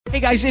Hey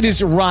guys, it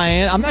is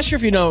Ryan. I'm not sure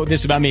if you know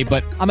this about me,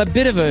 but I'm a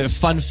bit of a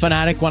fun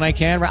fanatic when I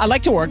can. I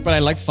like to work, but I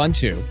like fun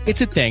too.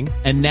 It's a thing.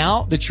 And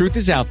now the truth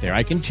is out there.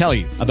 I can tell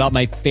you about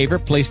my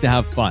favorite place to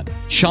have fun.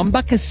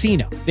 Chumba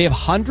Casino. They have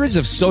hundreds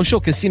of social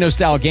casino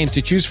style games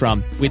to choose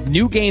from with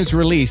new games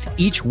released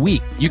each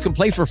week. You can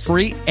play for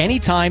free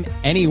anytime,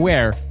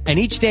 anywhere. And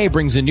each day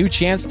brings a new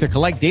chance to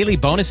collect daily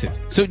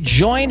bonuses. So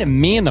join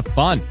me in the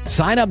fun.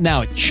 Sign up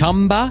now at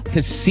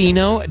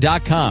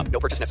ChumbaCasino.com. No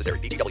purchase necessary.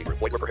 VGW.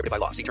 Void where prohibited by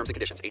law. See terms and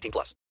conditions. 18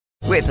 plus.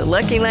 With the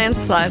Lucky Land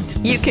Slots,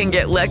 you can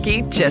get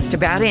lucky just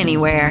about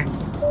anywhere.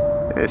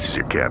 This is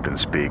your captain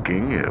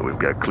speaking. We've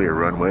got clear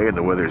runway and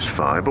the weather's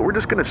fine, but we're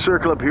just going to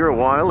circle up here a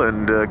while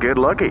and get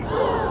lucky.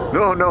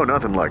 No,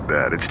 nothing like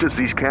that. It's just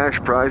these cash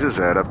prizes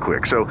add up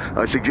quick. So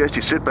I suggest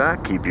you sit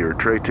back, keep your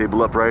tray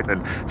table upright,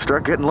 and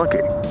start getting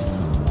lucky.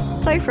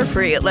 Play for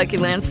free at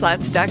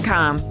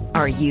LuckyLandSlots.com.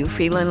 Are you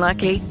feeling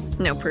lucky?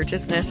 No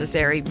purchase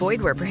necessary.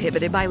 Void where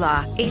prohibited by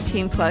law.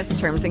 18 plus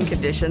terms and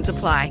conditions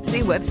apply.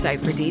 See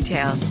website for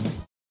details.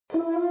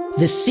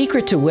 The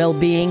secret to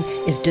well-being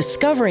is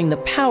discovering the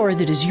power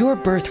that is your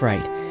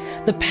birthright.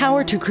 The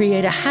power to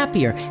create a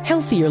happier,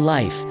 healthier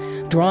life,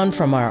 drawn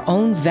from our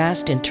own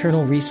vast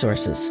internal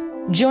resources.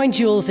 Join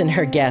Jules and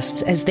her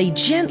guests as they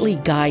gently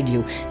guide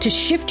you to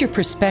shift your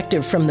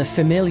perspective from the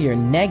familiar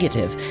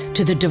negative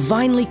to the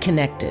divinely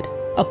connected.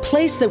 A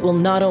place that will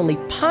not only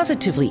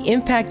positively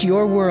impact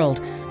your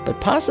world,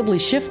 but possibly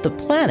shift the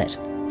planet.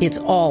 It's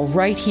all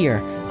right here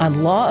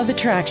on Law of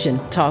Attraction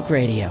Talk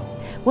Radio.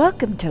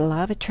 Welcome to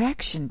Law of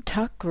Attraction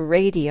Talk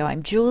Radio.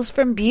 I'm Jules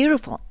from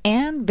beautiful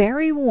and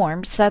very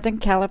warm Southern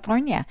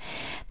California.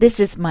 This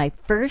is my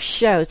first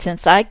show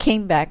since I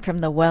came back from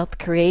the Wealth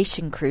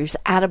Creation Cruise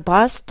out of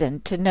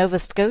Boston to Nova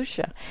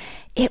Scotia.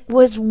 It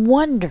was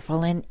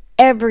wonderful in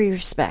every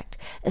respect,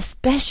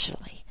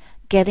 especially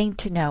getting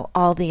to know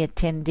all the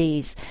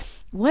attendees.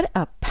 What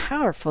a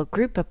powerful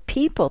group of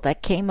people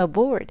that came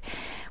aboard.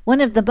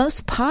 One of the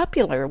most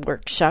popular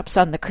workshops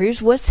on the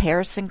cruise was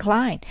Harrison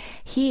Klein.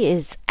 He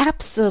is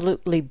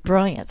absolutely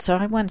brilliant, so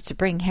I wanted to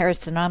bring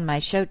Harrison on my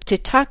show to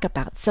talk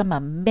about some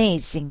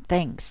amazing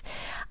things.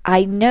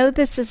 I know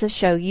this is a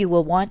show you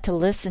will want to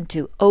listen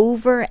to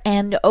over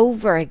and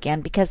over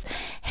again because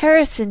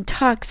Harrison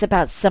talks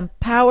about some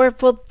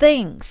powerful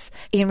things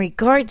in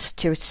regards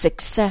to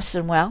success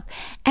and wealth,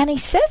 and he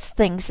says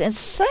things in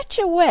such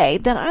a way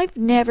that I've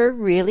never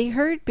really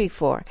heard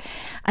before.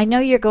 I know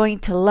you're going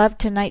to love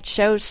tonight's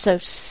show, so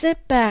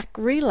sit back,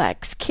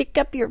 relax, kick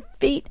up your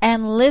feet,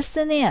 and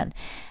listen in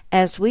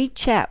as we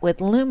chat with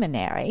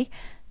luminary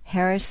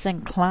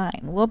Harrison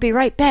Klein. We'll be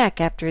right back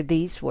after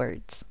these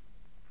words.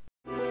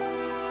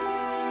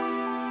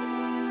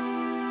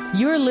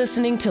 You're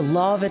listening to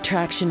Law of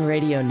Attraction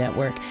Radio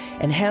Network,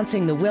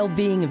 enhancing the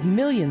well-being of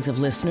millions of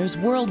listeners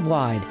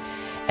worldwide.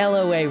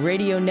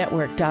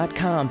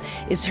 LOARadionetwork.com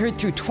is heard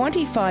through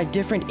 25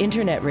 different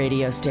internet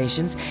radio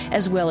stations,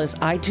 as well as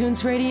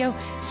iTunes Radio,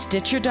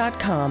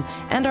 Stitcher.com,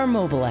 and our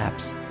mobile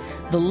apps.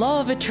 The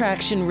Law of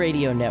Attraction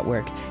Radio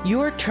Network,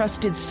 your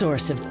trusted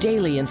source of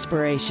daily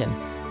inspiration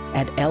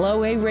at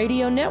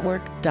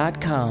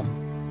LOARadionetwork.com.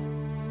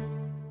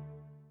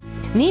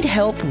 Need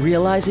help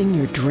realizing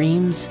your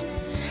dreams?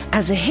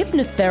 As a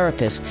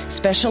hypnotherapist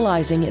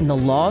specializing in the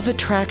law of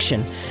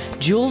attraction,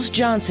 Jules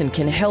Johnson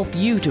can help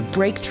you to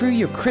break through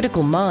your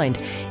critical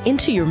mind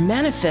into your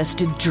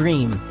manifested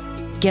dream.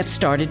 Get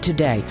started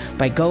today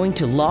by going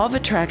to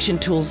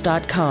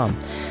lawofattractiontools.com.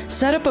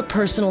 Set up a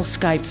personal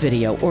Skype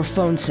video or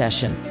phone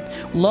session.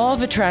 Law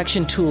of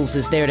Attraction Tools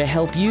is there to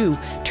help you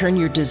turn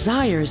your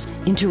desires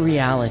into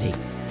reality.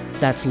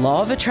 That's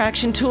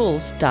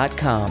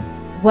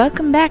lawofattractiontools.com.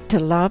 Welcome back to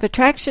Law of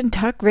Attraction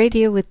Talk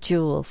Radio with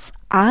Jules.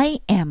 I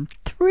am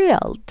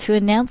thrilled to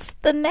announce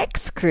the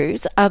next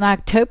cruise on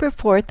October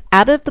 4th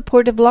out of the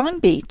Port of Long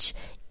Beach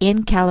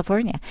in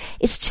California.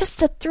 It's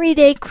just a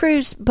 3-day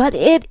cruise, but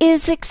it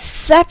is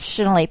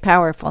exceptionally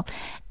powerful,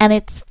 and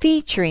it's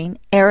featuring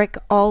Eric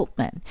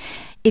Altman.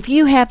 If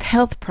you have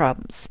health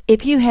problems,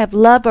 if you have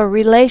love or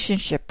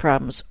relationship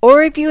problems,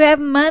 or if you have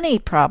money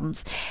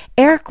problems,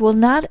 Eric will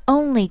not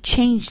only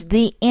change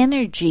the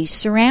energy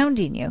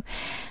surrounding you,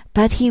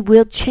 but he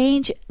will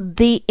change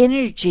the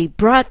energy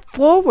brought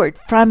forward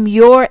from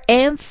your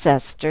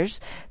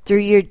ancestors through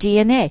your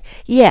DNA.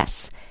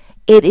 Yes,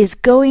 it is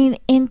going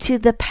into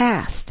the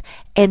past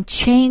and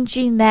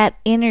changing that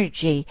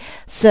energy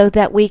so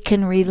that we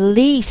can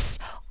release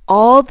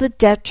all the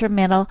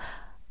detrimental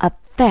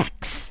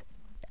effects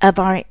of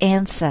our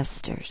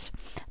ancestors.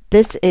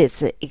 This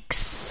is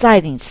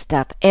exciting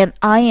stuff, and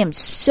I am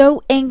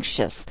so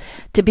anxious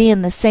to be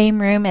in the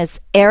same room as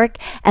Eric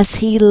as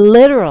he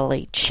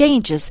literally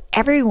changes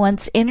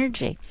everyone's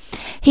energy.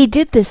 He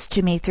did this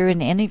to me through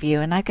an interview,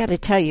 and I got to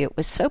tell you, it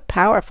was so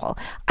powerful,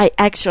 I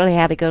actually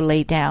had to go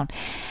lay down.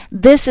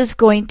 This is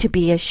going to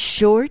be a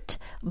short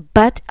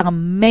but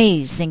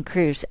amazing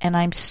cruise, and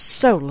I'm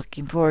so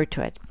looking forward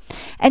to it.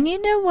 And you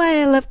know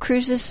why I love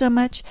cruises so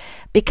much?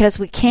 Because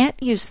we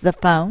can't use the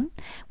phone,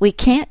 we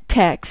can't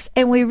text,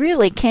 and we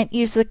really can't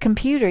use the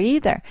computer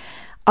either.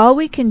 All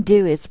we can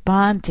do is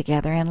bond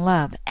together in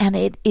love, and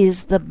it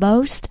is the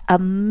most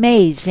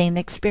amazing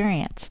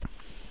experience.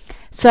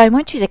 So I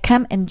want you to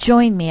come and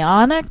join me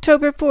on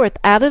October 4th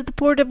out of the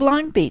Port of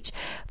Long Beach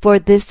for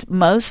this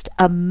most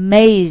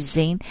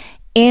amazing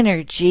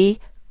energy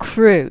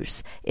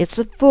cruise. It's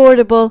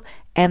affordable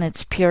and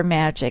it's pure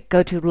magic.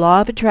 Go to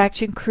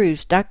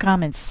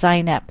lawofattractioncruise.com and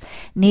sign up.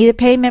 Need a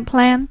payment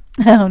plan?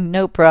 Oh,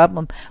 no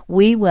problem.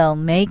 We will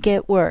make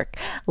it work.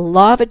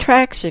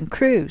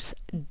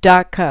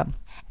 lawofattractioncruise.com.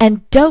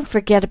 And don't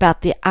forget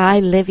about the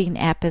iLiving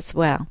app as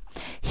well.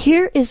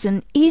 Here is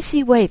an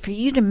easy way for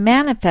you to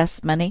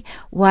manifest money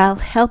while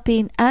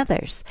helping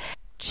others.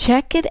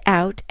 Check it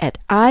out at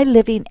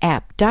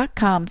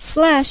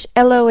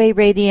ilivingapp.com/LOA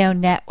Radio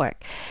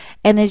Network.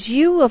 And as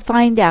you will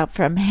find out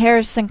from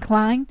Harrison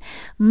Klein,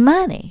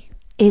 money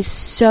is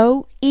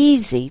so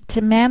easy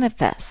to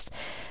manifest.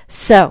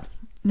 So,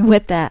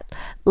 with that,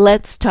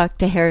 let's talk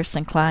to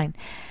Harrison Klein.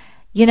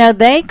 You know,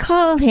 they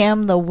call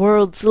him the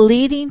world's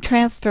leading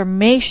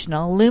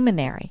transformational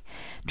luminary.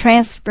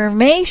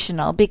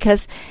 Transformational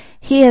because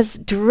he has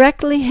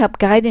directly helped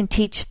guide and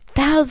teach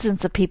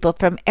thousands of people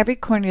from every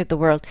corner of the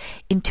world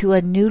into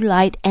a new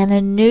light and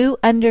a new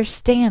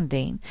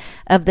understanding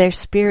of their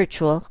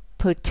spiritual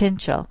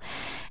potential.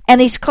 And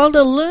he's called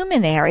a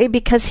luminary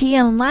because he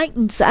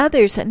enlightens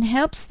others and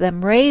helps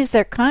them raise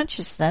their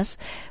consciousness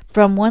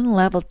from one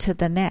level to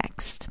the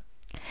next.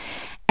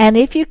 And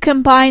if you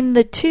combine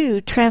the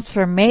two,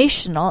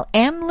 transformational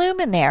and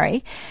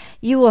luminary,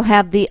 you will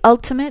have the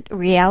ultimate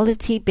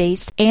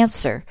reality-based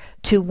answer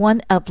to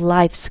one of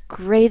life's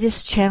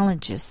greatest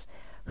challenges.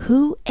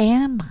 Who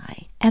am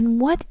I?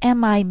 And what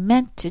am I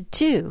meant to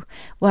do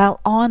while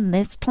on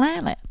this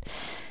planet?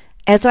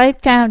 As I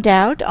found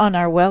out on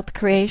our Wealth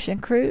Creation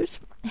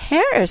Cruise,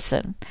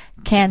 Harrison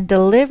can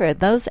deliver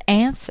those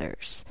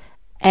answers.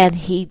 And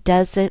he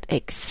does it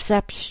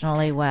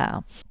exceptionally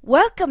well.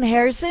 Welcome,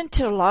 Harrison,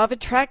 to Law of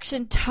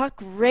Attraction Talk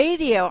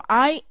Radio.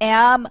 I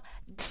am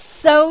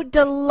so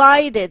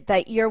delighted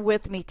that you're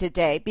with me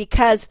today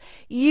because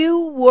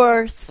you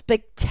were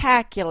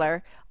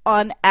spectacular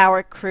on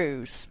our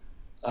cruise.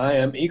 I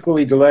am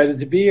equally delighted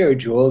to be here,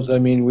 Jules. I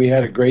mean, we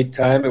had a great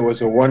time. It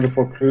was a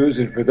wonderful cruise.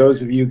 And for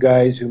those of you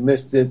guys who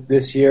missed it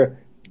this year,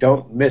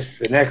 don't miss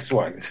the next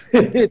one.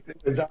 It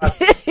was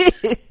awesome.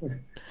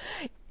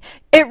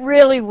 It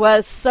really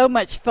was so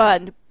much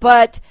fun,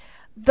 but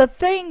the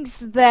things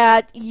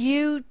that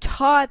you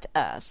taught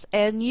us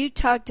and you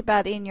talked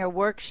about in your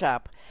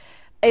workshop,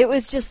 it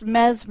was just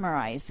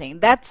mesmerizing.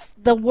 That's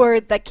the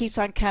word that keeps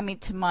on coming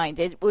to mind.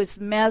 It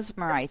was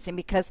mesmerizing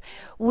because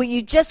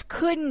you just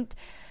couldn't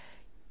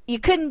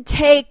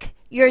take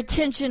your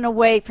attention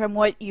away from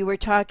what you were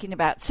talking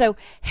about. So,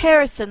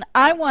 Harrison,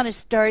 I want to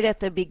start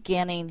at the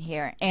beginning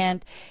here,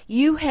 and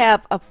you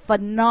have a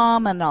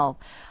phenomenal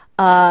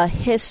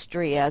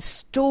history, a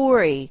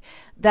story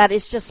that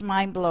is just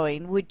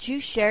mind-blowing. Would you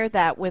share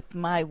that with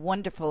my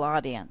wonderful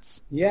audience?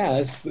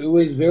 Yes, it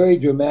was very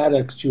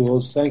dramatic,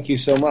 Jules. Thank you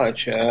so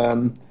much.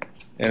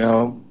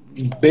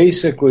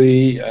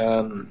 Basically,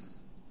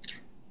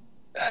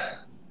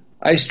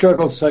 I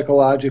struggled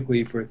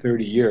psychologically for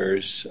 30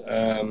 years.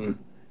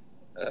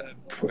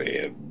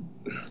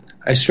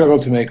 I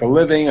struggled to make a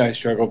living. I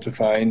struggled to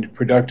find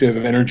productive,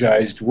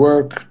 energized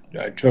work.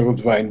 I struggled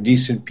to find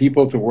decent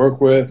people to work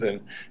with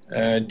and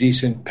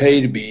decent pay,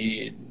 to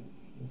be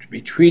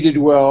treated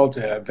well, to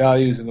have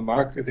values in the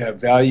market, to have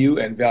value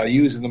and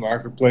values in the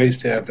marketplace,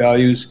 to have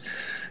values,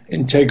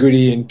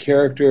 integrity, and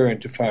character,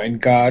 and to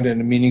find God in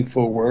a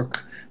meaningful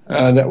work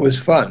that was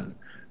fun.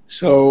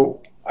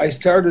 So I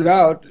started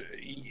out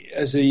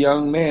as a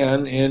young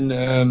man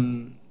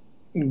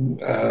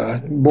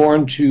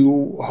born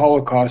to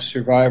Holocaust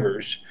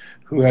survivors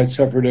who had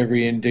suffered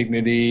every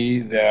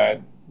indignity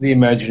that the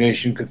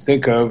imagination could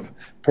think of,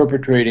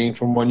 perpetrating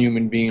from one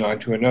human being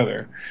onto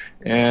another.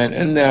 And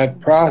in that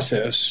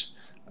process,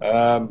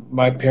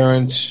 my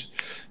parents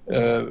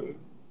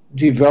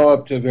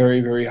developed a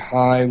very, very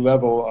high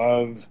level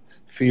of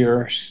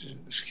fear,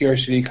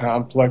 scarcity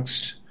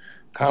complexes,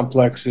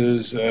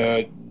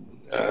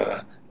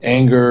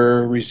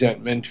 anger,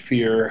 resentment,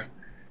 fear,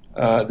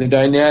 the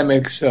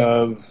dynamics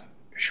of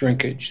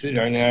shrinkage,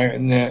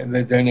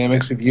 the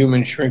dynamics of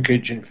human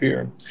shrinkage and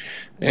fear.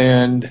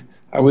 And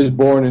I was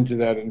born into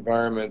that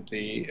environment.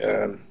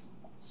 I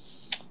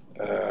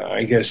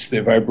guess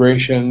the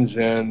vibrations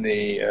and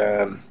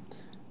the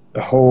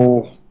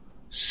whole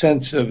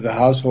sense of the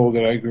household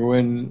that I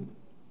grew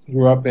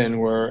up in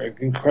were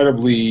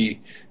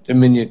incredibly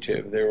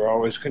diminutive. They were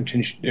always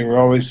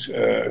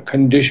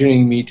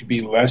conditioning me to be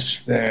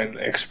less than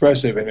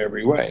expressive in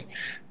every way.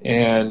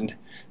 And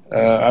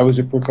I was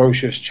a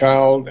precocious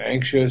child,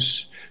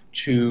 anxious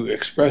to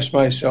express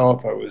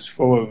myself. I was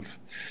full of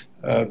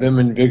vim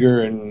and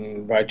vigor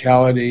and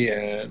vitality,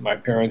 and my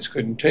parents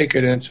couldn't take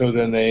it. And so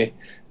then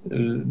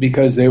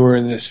because they were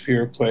in this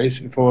fear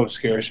place and full of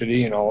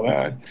scarcity and all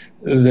that,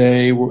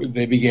 they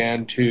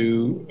began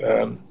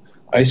to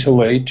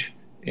isolate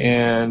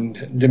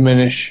and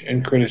diminish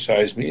and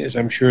criticize me, as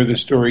I'm sure the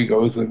story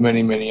goes with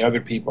many, many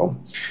other people.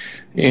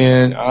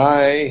 And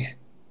I,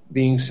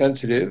 being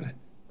sensitive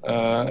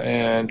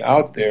and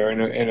out there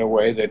in a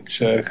way that's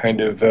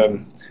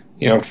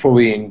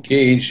fully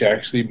engaged,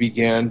 actually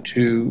began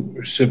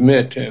to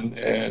submit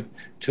and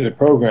to the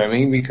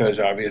programming, because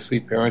obviously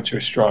parents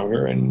are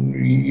stronger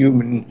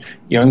and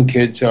young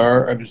kids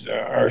are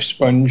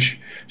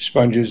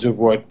sponges of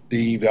what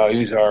the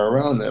values are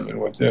around them and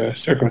what the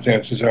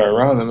circumstances are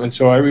around them. And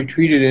so I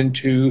retreated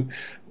into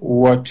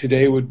what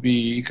today would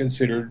be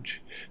considered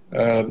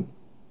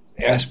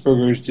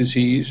Asperger's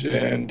disease,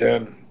 and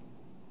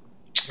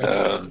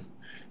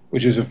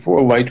which is a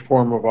full light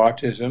form of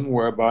autism,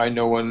 whereby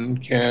no one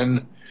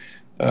can,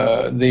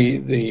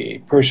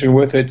 the person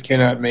with it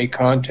cannot make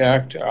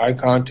contact, eye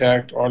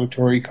contact,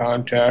 auditory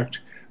contact,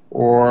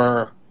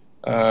 or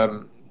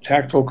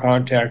tactile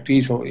contact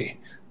easily.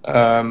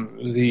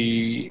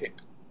 The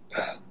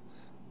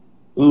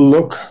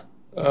look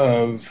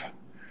of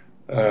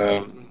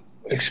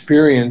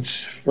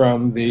experience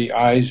from the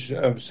eyes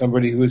of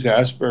somebody who is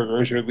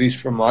Asperger's, or at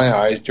least from my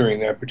eyes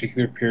during that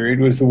particular period,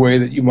 was the way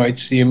that you might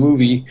see a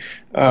movie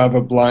of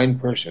a blind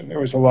person. There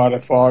was a lot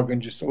of fog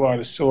and just a lot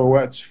of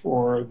silhouettes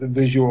for the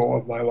visual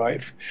of my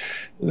life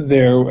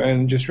there,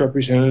 and just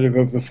representative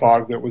of the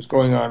fog that was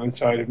going on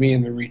inside of me,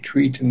 and the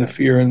retreat and the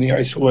fear and the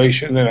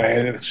isolation that I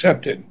had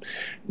accepted.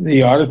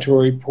 The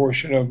auditory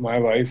portion of my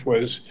life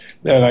was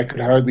that I could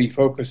hardly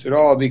focus at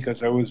all,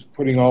 because I was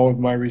putting all of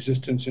my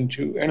resistance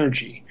into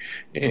energy.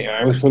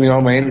 I was putting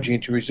all my energy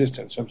into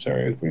resistance. I was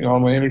putting all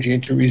my energy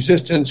into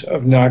resistance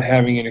of not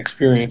having an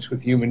experience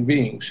with human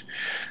beings.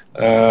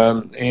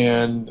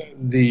 And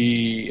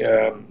the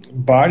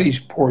body's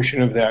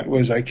portion of that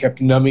was I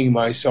kept numbing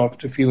myself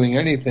to feeling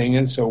anything.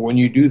 And so when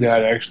you do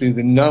that, actually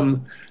the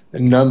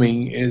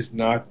numbing is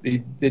not the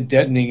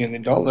deadening and the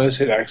dullness.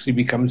 It actually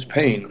becomes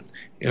pain.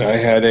 And I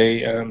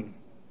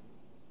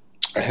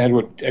had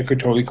what Eckhart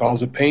Tolle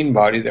calls a pain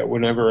body, that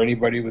whenever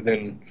anybody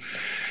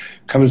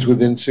comes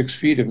within 6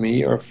 feet of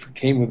me, or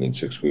came within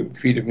 6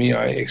 feet of me,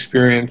 I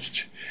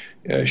experienced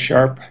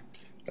sharp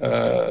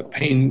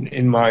pain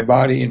in my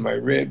body, in my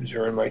ribs,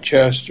 or in my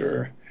chest,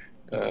 or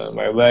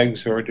my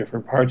legs, or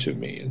different parts of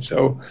me. And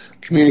so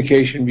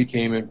communication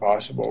became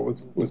impossible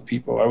with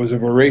people. I was a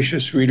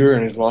voracious reader,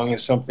 and as long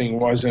as something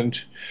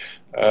wasn't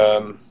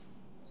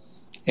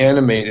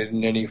animated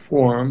in any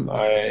form,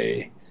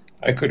 I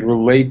could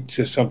relate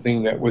to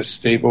something that was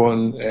stable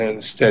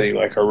and steady,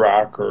 like a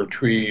rock or a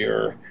tree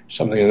or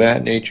something of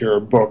that nature, or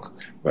a book,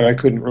 but I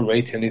couldn't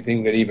relate to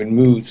anything that even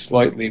moved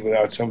slightly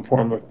without some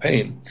form of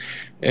pain.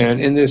 And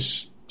in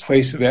this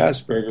place of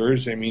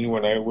Asperger's, I mean,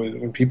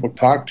 when people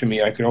talked to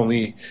me, I could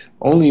only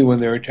when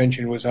their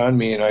attention was on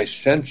me, and I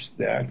sensed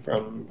that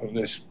from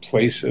this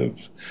place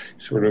of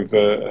sort of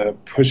a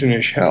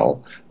prisonish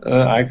hell,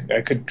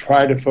 I could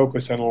try to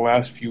focus on the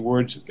last few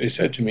words that they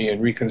said to me and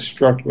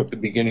reconstruct what the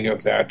beginning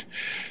of that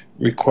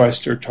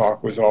request or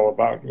talk was all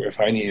about, or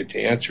if I needed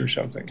to answer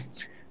something.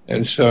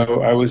 And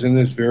so I was in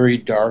this very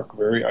dark,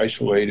 very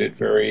isolated,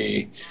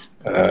 very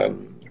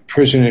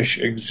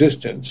prisonish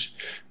existence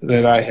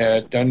that I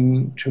had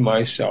done to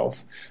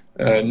myself,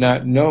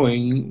 not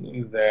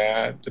knowing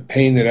that the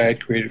pain that I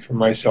had created for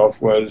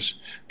myself was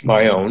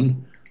my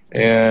own.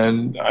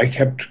 And I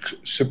kept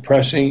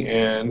suppressing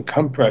and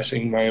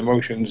compressing my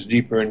emotions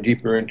deeper and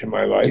deeper into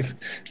my life,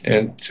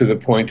 and to the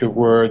point of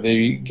where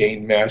they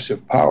gained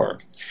massive power.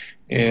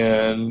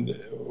 And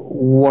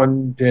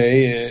one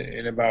day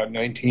in about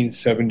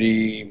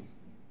 1970,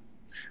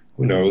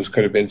 who knows,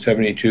 could have been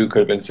 72, could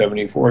have been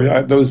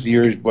 74. Those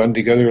years blend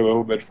together a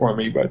little bit for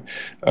me. But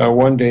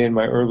one day in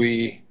my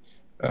early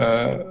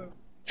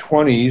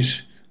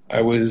 20s,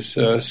 I was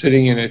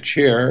sitting in a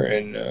chair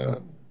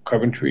in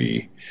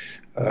Coventry,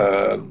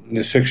 in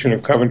the section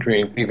of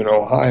Coventry in Cleveland,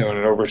 Ohio, in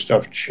an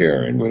overstuffed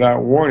chair. And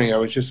without warning, I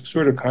was just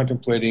sort of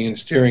contemplating and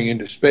staring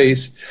into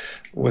space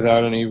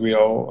without any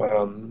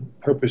real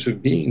purpose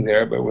of being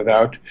there. But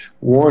without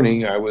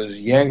warning, I was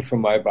yanked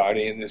from my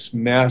body in this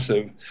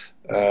massive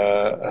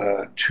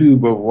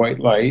tube of white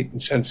light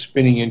and sent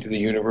spinning into the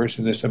universe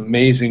in this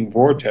amazing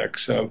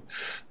vortex of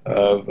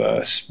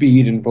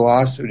speed and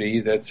velocity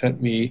that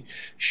sent me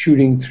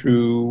shooting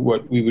through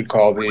what we would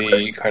call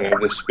the kind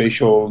of the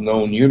spatial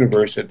known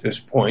universe at this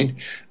point.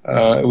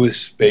 It was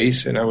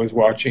space, and I was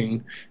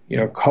watching,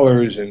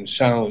 colors and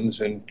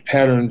sounds and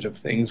patterns of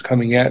things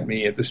coming at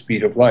me at the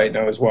speed of light. And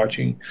I was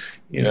watching,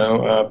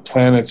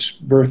 planets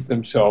birth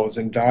themselves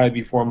and die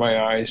before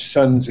my eyes,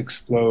 suns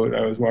explode.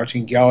 I was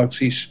watching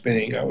galaxies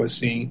spinning. I was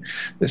seeing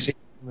this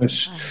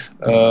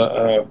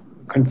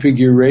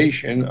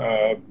configuration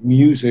of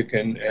music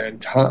and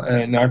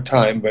not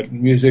time, but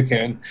music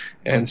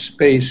and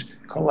space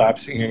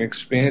collapsing and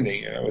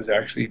expanding. And I was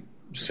actually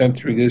sent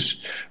through this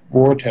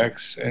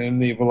vortex,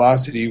 and the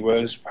velocity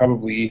was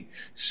probably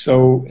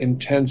so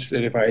intense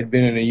that if I had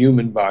been in a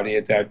human body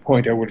at that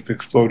point, I would have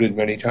exploded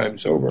many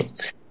times over.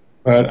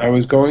 But I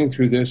was going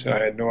through this, and I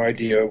had no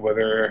idea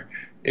whether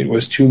it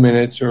was 2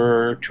 minutes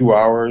or 2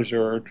 hours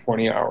or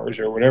 20 hours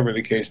or whatever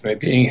the case may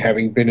be.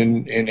 Having been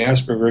in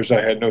Asperger's,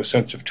 I had no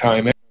sense of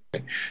time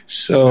anyway.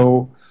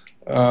 So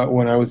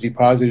when I was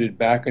deposited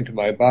back into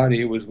my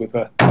body, it was with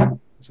a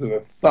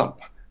thump,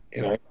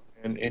 you know,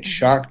 and it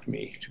shocked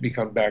me to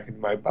become back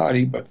into my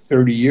body. But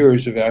 30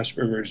 years of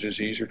Asperger's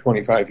disease, or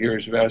 25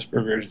 years of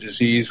Asperger's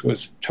disease,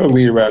 was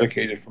totally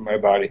eradicated from my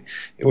body.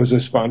 It was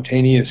a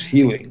spontaneous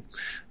healing.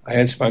 I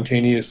had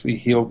spontaneously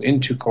healed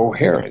into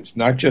coherence,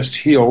 not just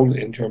healed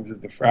in terms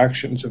of the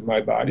fractions of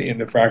my body and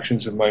the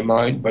fractions of my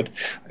mind, but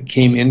I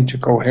came into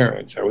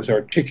coherence. I was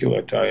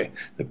articulate.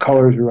 The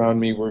colors around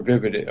me were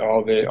vivid.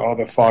 All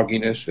the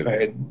fogginess that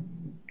I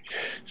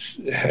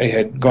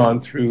had gone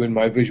through in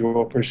my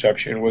visual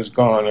perception was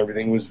gone.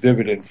 Everything was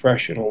vivid and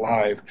fresh and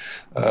alive.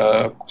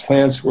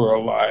 Plants were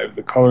alive.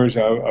 The colors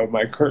of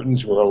my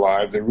curtains were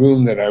alive. The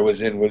room that I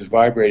was in was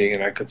vibrating,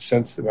 and I could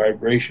sense the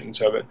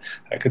vibrations of it.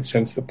 I could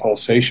sense the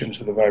pulsations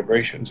of the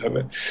vibrations of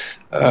it.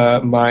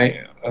 My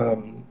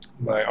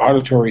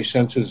auditory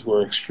senses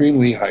were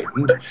extremely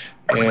heightened,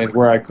 and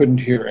where I couldn't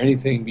hear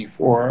anything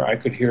before, I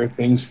could hear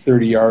things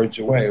 30 yards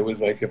away. It was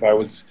like if I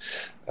was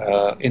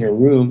in a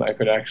room, I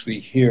could actually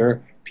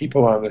hear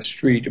people on the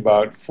street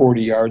about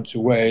 40 yards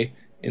away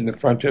in the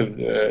front of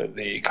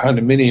the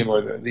condominium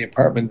or the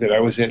apartment that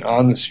I was in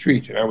on the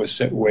street, and I was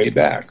set way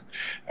back.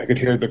 I could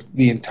hear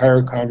the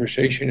entire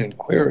conversation in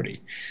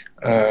clarity.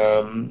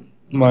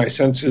 My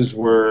senses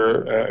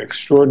were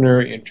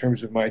extraordinary in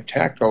terms of my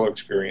tactile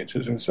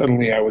experiences, and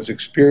suddenly I was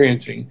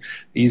experiencing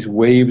these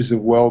waves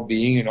of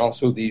well-being and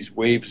also these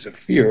waves of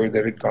fear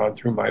that had gone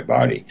through my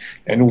body,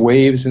 and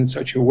waves in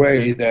such a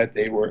way that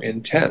they were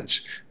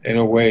intense, in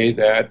a way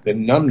that the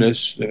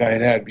numbness that I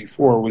had had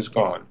before was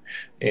gone.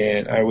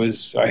 And I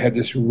had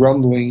this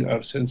rumbling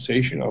of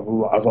sensation of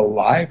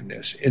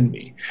aliveness in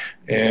me,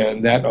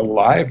 and that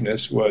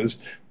aliveness was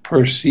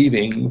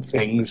perceiving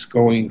things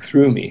going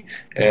through me.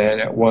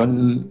 And at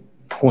one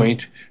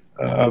point,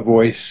 a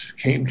voice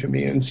came to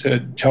me and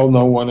said, "Tell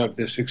no one of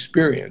this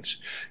experience."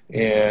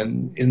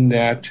 And in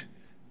that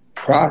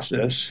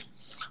process,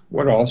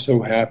 what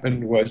also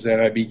happened was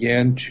that I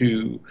began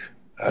to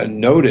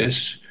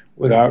notice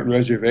without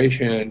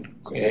reservation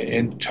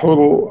and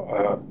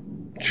total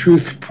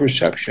truth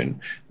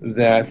perception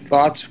that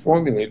thoughts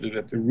formulated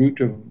at the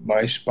root of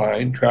my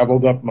spine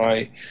traveled up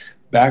my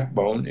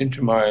backbone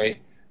into my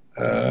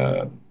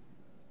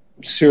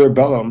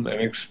cerebellum and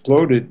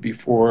exploded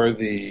before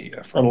the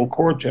frontal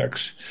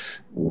cortex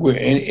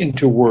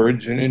into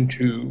words and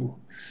into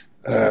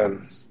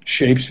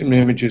shapes and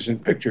images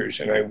and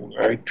pictures. And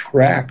I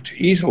tracked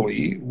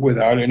easily,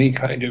 without any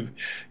kind of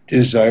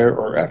desire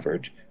or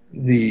effort,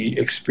 the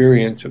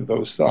experience of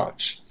those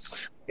thoughts.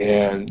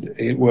 And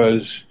it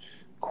was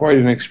quite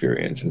an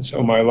experience. And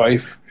so my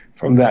life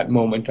from that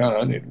moment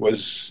on, it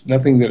was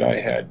nothing that I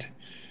had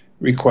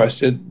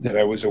requested, that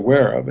I was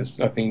aware of. It's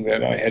nothing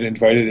that I had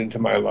invited into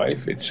my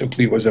life. It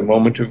simply was a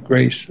moment of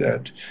grace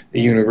that the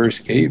universe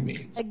gave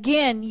me.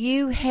 Again,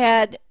 you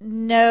had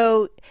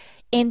no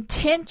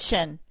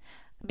intention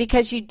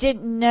because you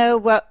didn't know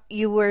what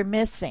you were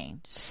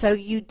missing. So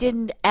you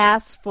didn't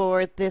ask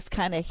for this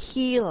kind of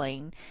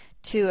healing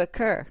to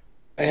occur.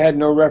 I had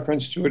no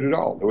reference to it at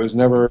all. There was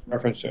never a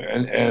reference to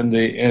it.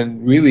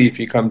 And really, if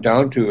you come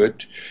down to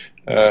it,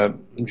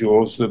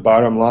 Jules, the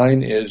bottom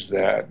line is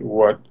that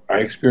what I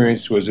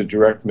experienced was a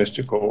direct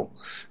mystical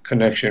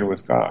connection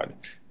with God.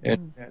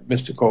 And that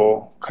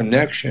mystical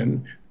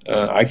connection,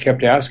 I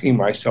kept asking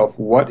myself,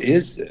 what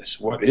is this?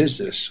 What is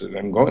this that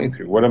I'm going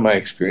through? What am I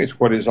experiencing?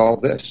 What is all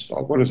this?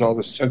 What is all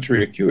this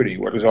sensory acuity?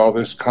 What is all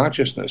this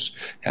consciousness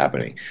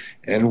happening?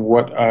 And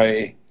what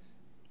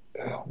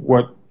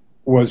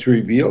was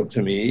revealed to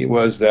me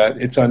was that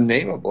it's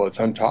unnameable, it's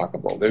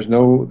untalkable. There is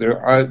no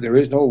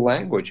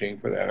languaging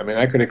for that. I mean,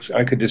 I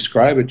could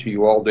describe it to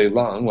you all day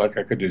long, like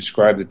I could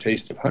describe the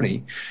taste of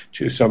honey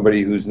to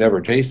somebody who's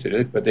never tasted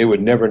it, but they would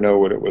never know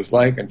what it was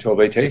like until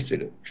they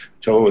tasted it,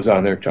 until it was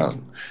on their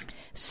tongue.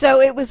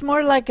 So it was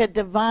more like a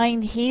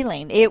divine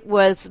healing. It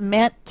was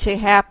meant to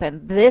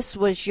happen. This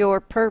was your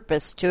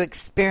purpose, to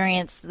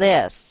experience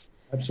this.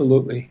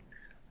 Absolutely.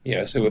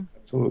 Yes, it was.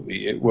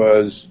 Absolutely. It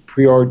was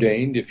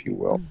preordained, if you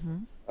will.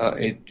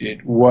 Mm-hmm.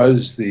 It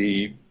was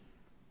the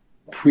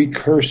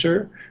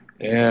precursor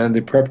and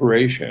the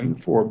preparation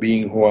for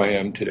being who I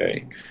am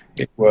today.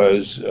 It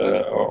was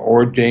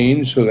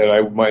ordained so that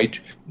I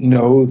might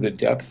know the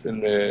depth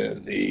and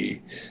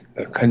the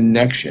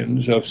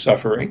connections of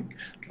suffering,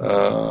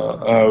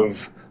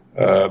 of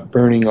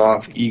burning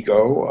off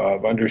ego,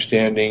 of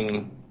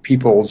understanding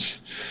people's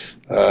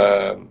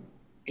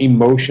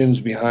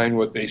emotions behind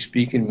what they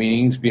speak and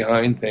meanings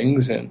behind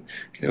things, and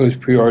it was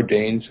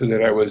preordained so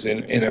that I was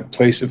in a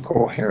place of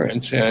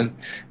coherence and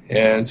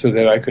so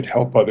that I could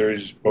help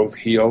others both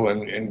heal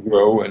and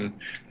grow and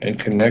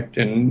connect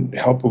and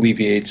help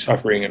alleviate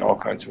suffering and all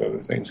kinds of other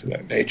things of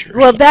that nature.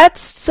 Well, that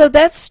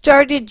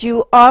started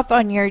you off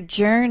on your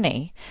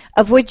journey,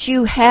 of which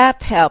you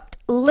have helped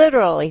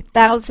literally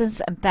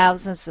thousands and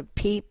thousands of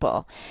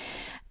people.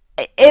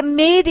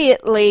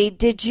 immediately,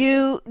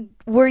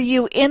 were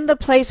you in the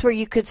place where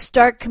you could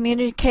start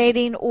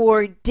communicating,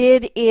 or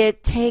did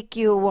it take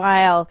you a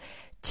while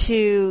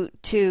to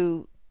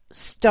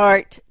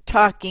start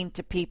talking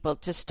to people,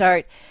 to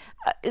start,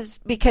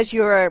 because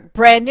you're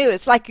brand new?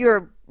 It's like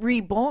you're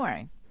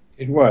reborn.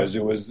 It was.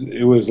 It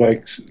was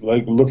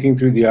like looking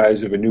through the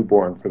eyes of a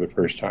newborn for the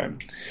first time.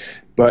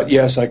 But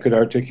yes, I could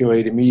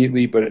articulate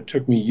immediately, but it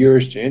took me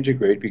years to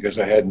integrate because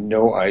I had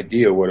no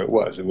idea what it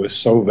was. It was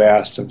so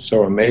vast and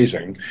so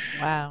amazing.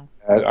 Wow.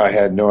 I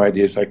had no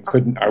ideas.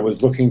 I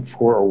was looking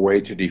for a way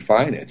to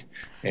define it.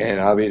 And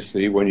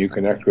obviously, when you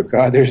connect with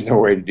God, there's no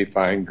way to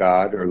define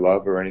God or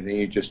love or anything.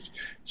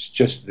 It's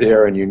just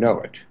there and you know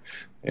it.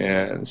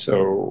 And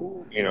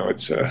so,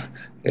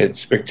 it's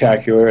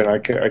spectacular, and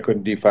I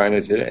couldn't define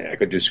it today. I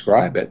could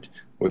describe it,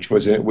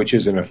 which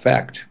is an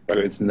effect, but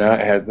it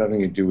has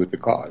nothing to do with the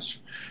cause.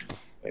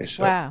 Okay,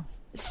 so. Wow.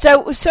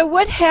 So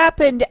what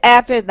happened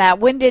after that?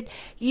 When did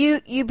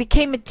you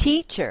became a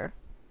teacher?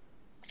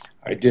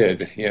 I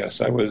did,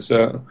 yes. I was,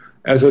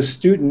 as a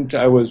student,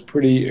 I was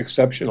pretty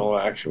exceptional,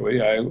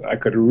 actually. I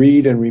could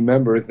read and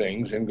remember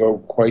things and go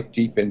quite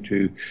deep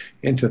into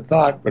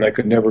thought, but I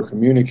could never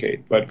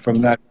communicate. But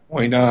from that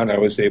point on, I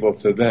was able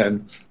to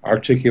then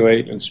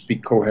articulate and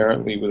speak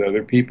coherently with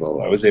other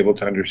people. I was able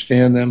to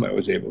understand them. I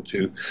was able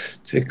to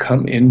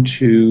come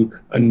into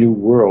a new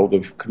world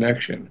of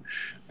connection.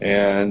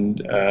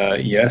 And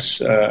yes,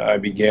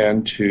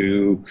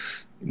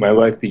 my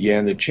life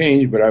began to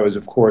change, but I was,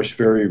 of course,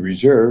 very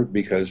reserved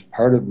because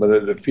part of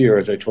the fear,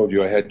 as I told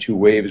you, I had two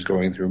waves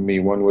going through me.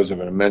 One was of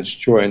an immense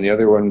joy, and the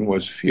other one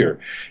was fear.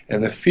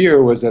 And the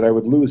fear was that I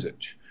would lose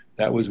it.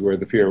 That was where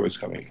the fear was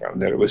coming from,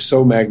 that it was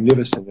so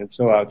magnificent and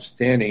so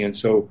outstanding and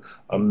so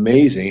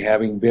amazing,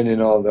 having been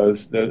in all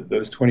those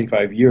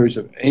 25 years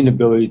of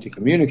inability to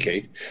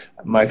communicate.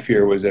 My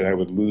fear was that I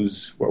would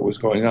lose what was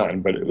going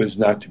on, but it was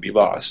not to be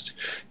lost.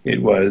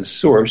 It was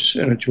source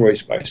and a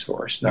choice by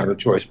source, not a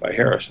choice by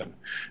Harrison.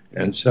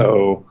 And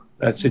so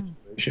that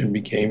situation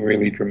became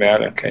really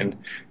dramatic. And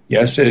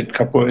yes, it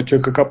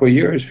took a couple of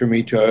years for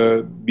me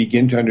to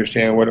begin to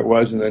understand what it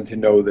was, and then to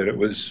know that it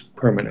was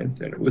permanent,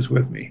 that it was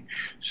with me.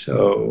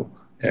 So,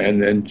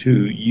 and then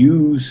to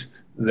use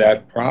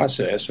that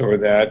process, or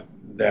that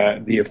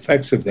the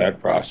effects of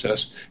that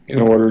process,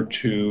 in order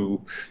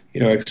to,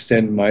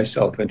 extend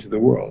myself into the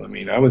world. I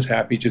mean, I was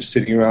happy just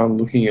sitting around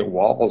looking at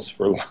walls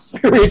for a long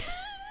period.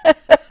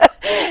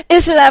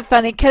 Isn't that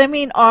funny?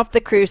 Coming off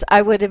the cruise,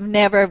 I would have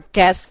never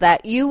guessed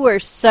that. You were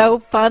so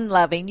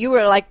fun-loving. You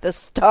were like the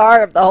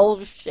star of the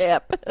whole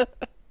ship.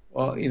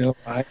 Well,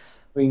 I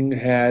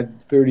had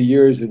 30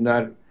 years of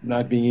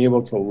not being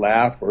able to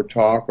laugh or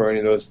talk or any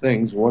of those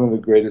things. One of the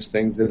greatest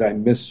things that I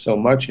missed so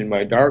much in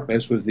my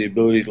darkness was the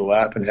ability to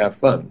laugh and have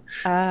fun.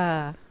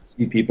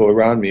 See people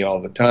around me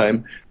all the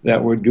time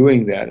that were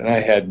doing that, and I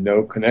had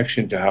no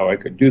connection to how I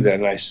could do that,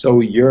 and I so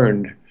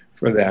yearned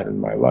for that in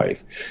my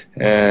life.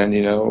 And,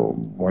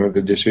 one of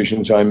the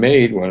decisions I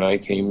made when I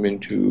came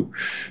into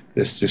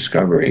this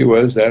discovery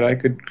was that I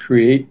could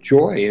create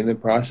joy in the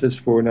process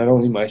for not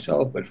only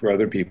myself, but for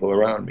other people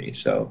around me.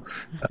 So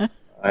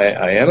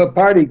I am a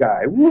party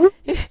guy.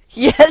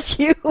 Yes,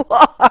 you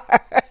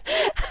are.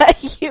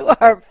 You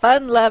are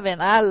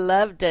fun-loving. I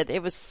loved it.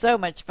 It was so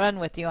much fun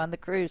with you on the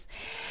cruise.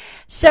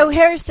 So,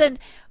 Harrison,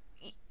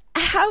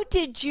 how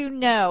did you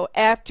know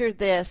after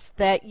this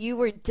that you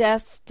were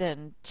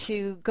destined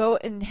to go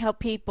and help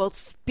people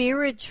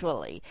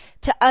spiritually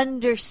to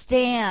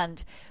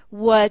understand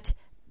what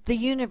the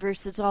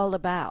universe is all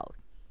about?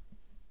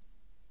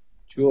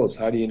 Jules,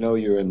 how do you know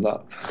you're in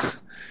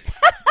love?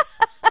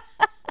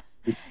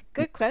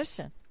 Good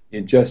question.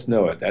 You just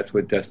know it. That's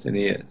what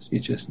destiny is.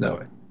 You just know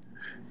it.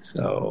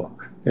 So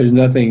there's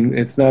nothing,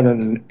 it's not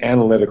an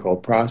analytical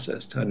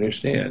process to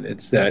understand.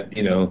 It's that,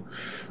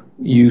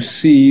 you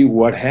see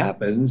what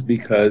happens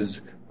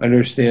because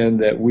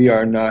understand that we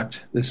are not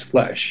this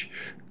flesh.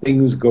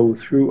 Things go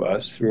through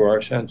us, through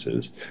our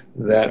senses,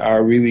 that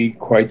are really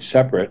quite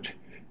separate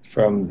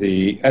from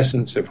the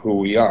essence of who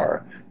we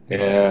are.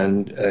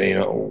 And,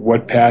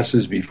 what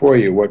passes before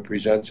you, what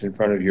presents in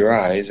front of your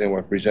eyes and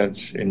what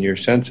presents in your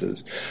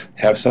senses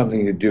have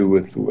something to do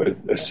with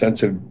a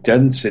sense of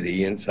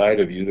density inside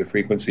of you, the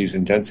frequencies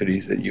and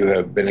densities that you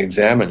have been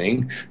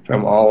examining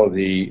from all of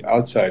the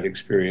outside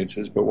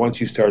experiences. But once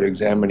you start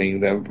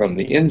examining them from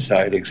the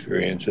inside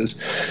experiences,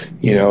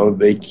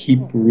 they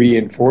keep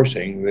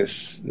reinforcing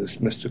this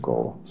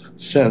mystical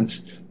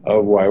sense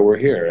of why we're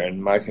here.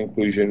 And my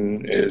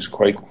conclusion is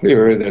quite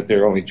clear that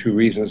there are only two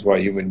reasons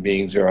why human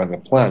beings are on the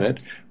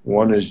planet.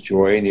 One is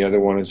joy and the other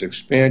one is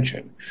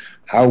expansion.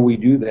 How we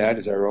do that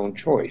is our own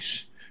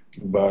choice.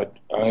 But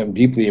I am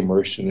deeply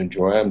immersed in the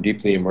joy, I'm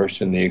deeply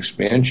immersed in the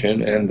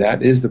expansion, and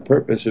that is the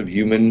purpose of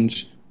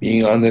humans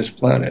being on this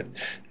planet.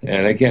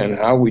 And again,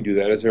 how we do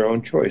that is our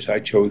own choice. I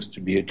chose to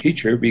be a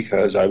teacher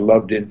because I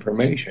loved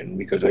information,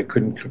 because I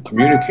couldn't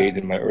communicate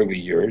in my early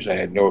years. I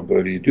had no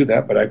ability to do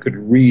that, but I could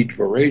read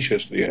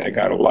voraciously, and I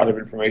got a lot of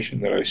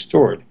information that I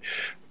stored.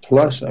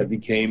 Plus, I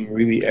became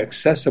really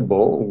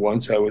accessible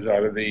once I was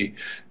out of the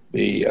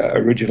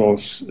original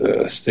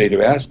state of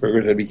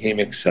Asperger's, I became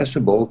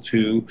accessible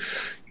to,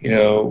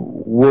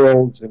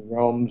 worlds and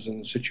realms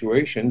and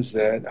situations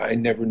that I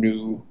never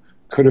knew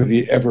could have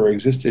ever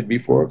existed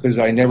before, because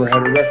I never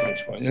had a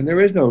reference point. And there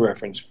is no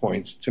reference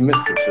points to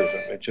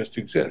mysticism. It just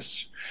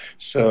exists.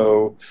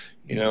 So,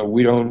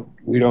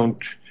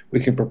 we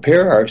can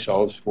prepare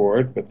ourselves for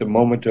it, but the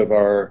moment of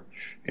our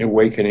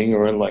awakening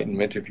or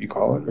enlightenment, if you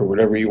call it, or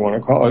whatever you want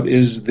to call it,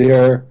 is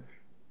there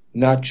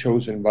not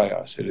chosen by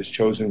us. It is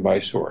chosen by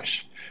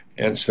Source.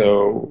 And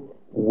so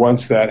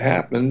once that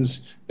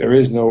happens,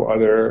 there's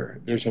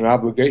an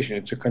obligation.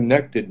 It's a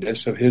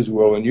connectedness of His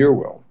will and your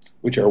will,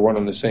 which are one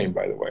and the same,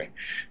 by the way.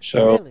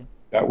 So Really?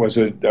 that was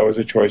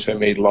a choice I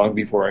made long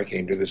before I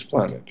came to this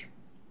planet.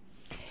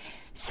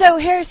 So,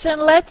 Harrison,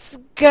 let's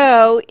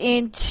go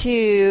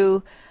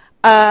into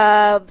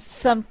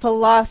some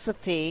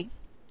philosophy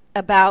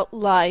about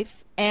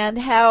life and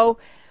how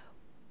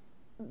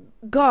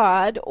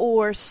God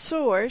or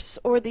Source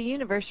or the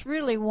universe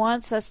really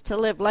wants us to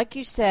live, like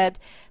you said,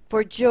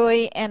 for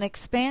joy and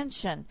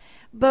expansion.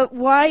 But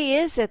why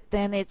is it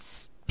then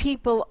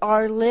people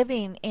are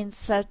living in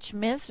such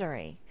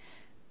misery?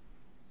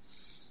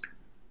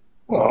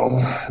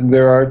 Well,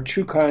 there are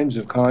two kinds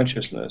of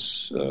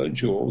consciousness,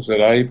 Jules,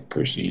 that I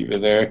perceive,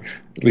 and they're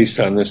at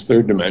least on this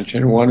third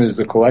dimension. One is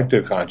the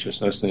collective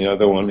consciousness, and the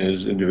other one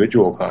is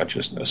individual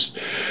consciousness.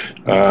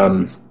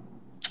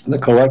 The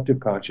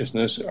collective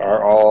consciousness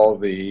are all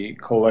the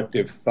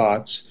collective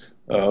thoughts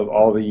of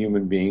all the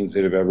human beings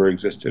that have ever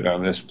existed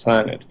on this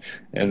planet.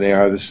 And they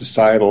are the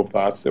societal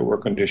thoughts that we're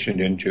conditioned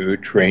into,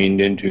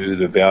 trained into,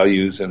 the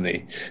values and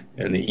the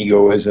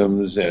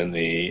egoisms and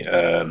the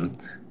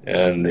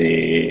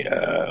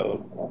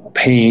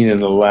pain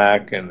and the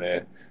lack and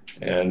the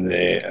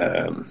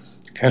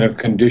kind of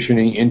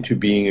conditioning into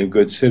being a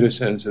good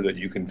citizen so that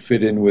you can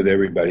fit in with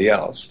everybody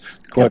else.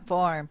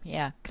 Conform.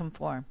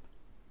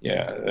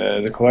 Yeah,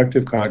 the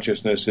collective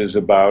consciousness is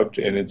about,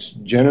 and it's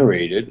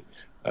generated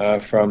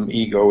from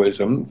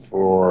egoism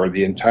for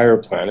the entire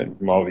planet,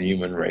 from all the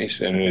human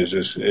race, and it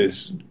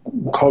is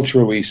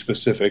culturally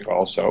specific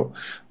also.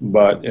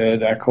 But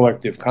that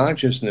collective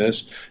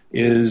consciousness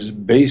is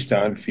based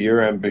on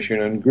fear,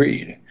 ambition, and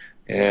greed.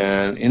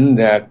 And in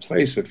that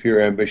place of fear,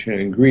 ambition,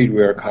 and greed,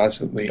 we are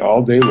constantly,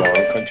 all day long,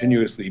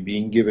 continuously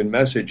being given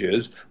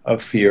messages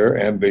of fear,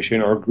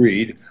 ambition, or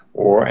greed,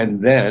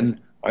 and then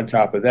on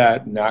top of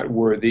that, not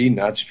worthy,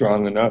 not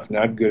strong enough,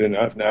 not good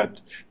enough, not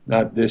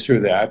this or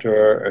that,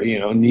 or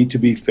need to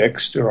be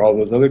fixed, or all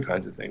those other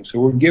kinds of things.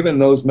 So we're given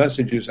those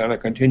messages on a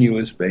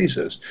continuous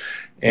basis.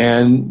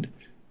 And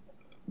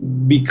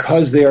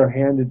because they are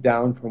handed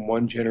down from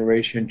one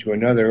generation to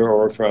another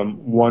or from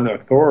one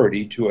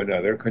authority to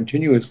another,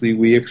 continuously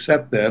we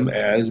accept them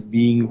as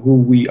being who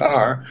we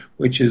are,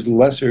 which is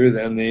lesser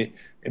than the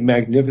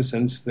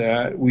magnificence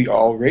that we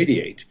all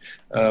radiate.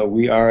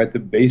 We are at the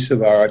base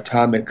of our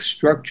atomic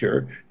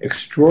structure,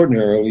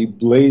 extraordinarily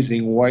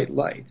blazing white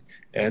light.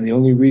 And the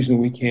only reason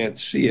we can't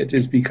see it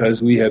is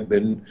because we have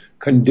been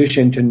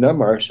conditioned to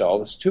numb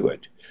ourselves to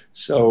it.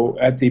 So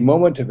at the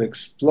moment of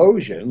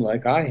explosion,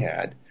 like I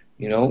had,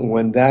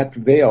 when that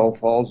veil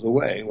falls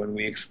away, when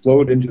we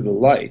explode into the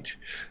light,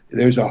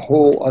 there's a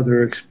whole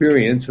other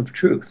experience of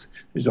truth.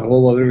 There's a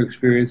whole other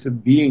experience of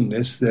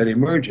beingness that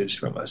emerges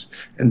from us.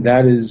 And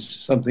that is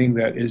something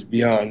that is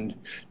beyond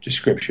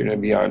description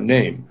and beyond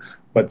name.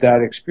 But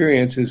that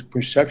experience is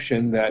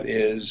perception that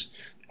is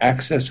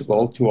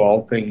accessible to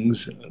all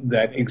things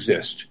that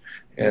exist.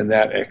 And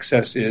that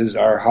access is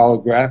our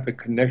holographic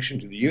connection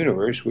to the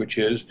universe, which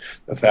is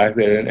the fact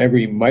that in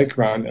every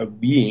micron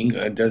of being,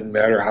 it doesn't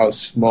matter how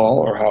small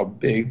or how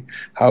big,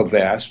 how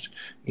vast,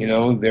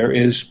 there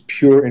is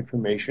pure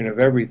information of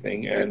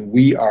everything. And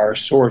we are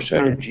source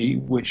energy,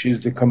 which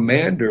is the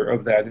commander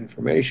of that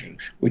information,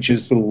 which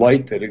is the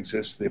light that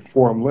exists, the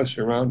formless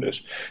around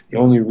us. The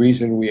only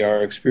reason we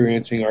are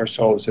experiencing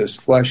ourselves as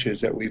flesh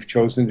is that we've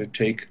chosen to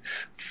take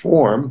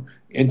form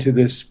into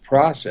this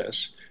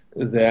process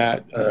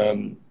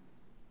into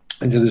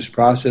this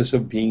process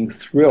of being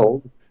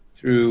thrilled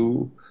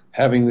through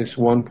having this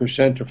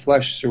 1% of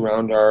flesh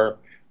surround our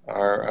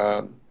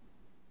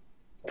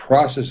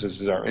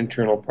processes, our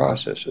internal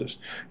processes,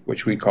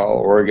 which we call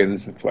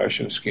organs and flesh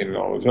and skin and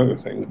all those other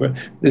things. But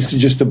this is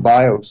just a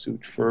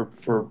biosuit for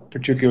a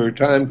particular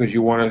time, because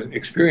you want to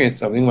experience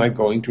something like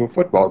going to a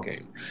football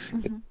game.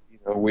 Mm-hmm.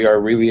 We are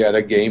really at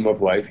a game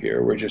of life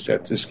here. We're just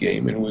at this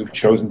game, and we've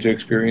chosen to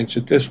experience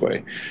it this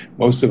way.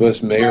 Most of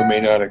us may or may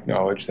not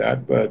acknowledge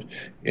that, but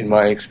in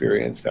my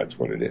experience, that's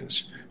what it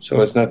is. So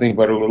it's nothing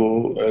but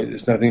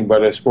it's nothing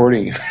but a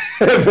sporting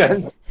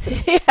event.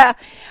 Yeah.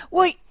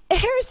 Well,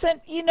 Harrison,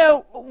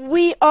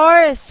 we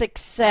are a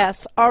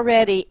success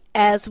already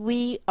as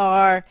we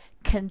are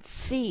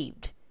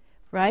conceived,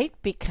 right?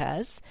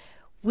 Because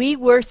we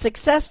were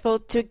successful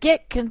to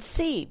get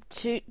conceived,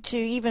 to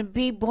even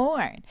be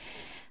born.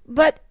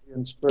 But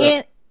in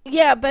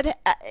the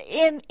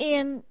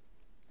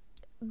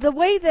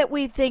way that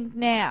we think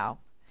now,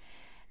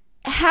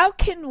 how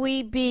can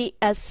we be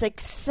a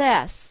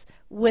success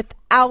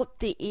without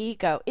the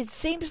ego? It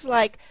seems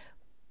like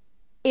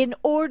in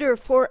order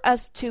for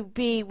us to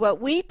be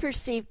what we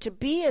perceive to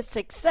be a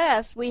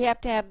success, we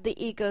have to have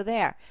the ego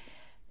there.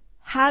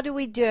 How do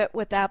we do it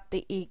without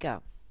the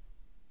ego?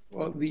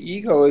 Well, the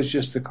ego is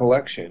just the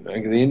collection.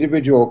 Like the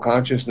individual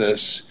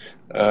consciousness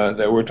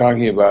that we're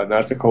talking about,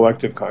 not the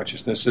collective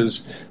consciousness,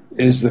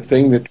 is the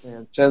thing that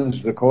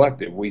transcends the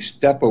collective. We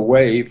step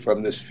away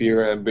from this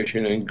fear,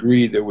 ambition, and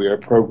greed that we are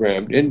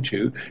programmed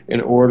into in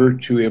order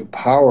to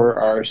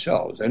empower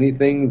ourselves.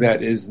 Anything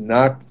that is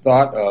not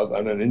thought of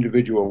on an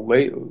individual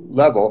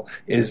level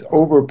is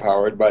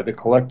overpowered by the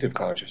collective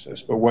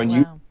consciousness. But when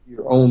you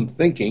your own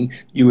thinking,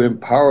 you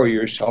empower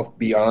yourself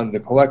beyond the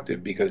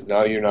collective, because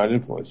now you're not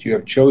influenced. You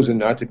have chosen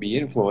not to be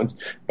influenced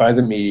by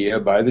the media,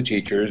 by the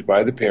teachers,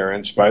 by the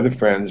parents, by the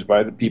friends,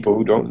 by the people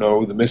who don't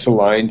know, the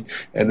misaligned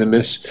and the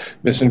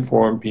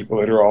misinformed people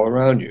that are all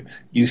around you.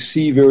 You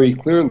see very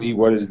clearly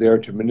what is there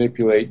to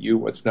manipulate you,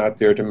 what's not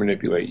there to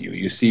manipulate you.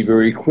 You see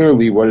very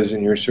clearly what is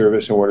in your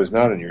service and what is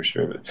not in your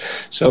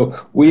service. So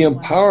we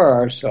empower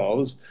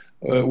ourselves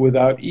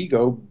without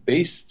ego,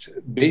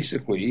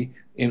 basically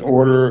in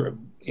order,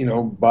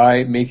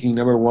 by making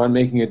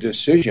a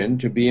decision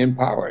to be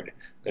empowered.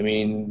 I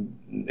mean,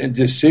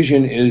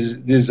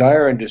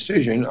 desire and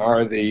decision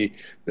are the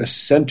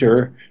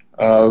center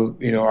of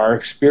our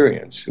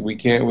experience. We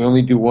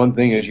only do one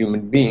thing as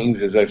human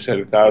beings, as I've said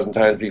 1,000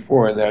 times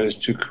before, and that is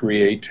to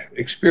create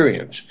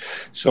experience.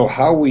 So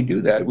how we do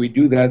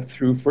that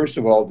through, first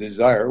of all,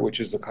 desire,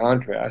 which is the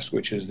contrast,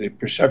 which is the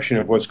perception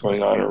of what's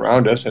going on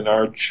around us, and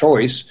our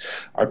choice,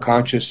 our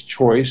conscious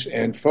choice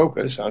and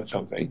focus on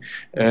something.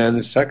 And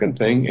the second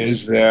thing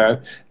is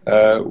that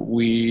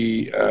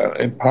we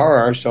empower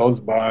ourselves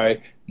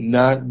by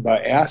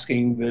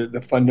asking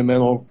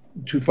the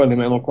two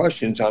fundamental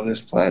questions on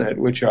this planet,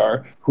 which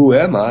are, who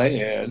am I,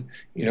 and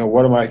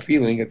what am I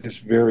feeling at this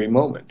very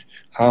moment?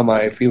 How am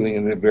I feeling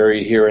in the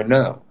very here and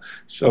now?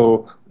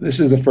 So this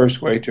is the first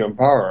way to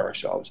empower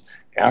ourselves.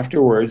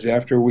 Afterwards,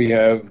 after we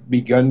have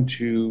begun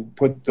to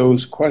put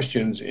those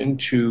questions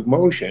into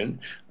motion,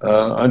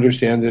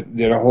 understand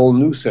that a whole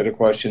new set of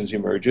questions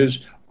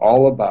emerges,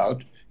 all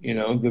about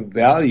the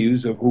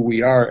values of who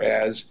we are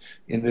as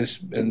in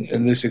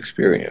this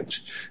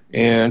experience.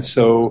 And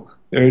so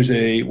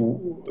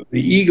the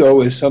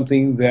ego is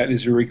something that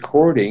is a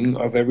recording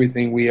of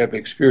everything we have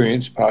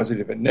experienced,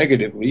 positive and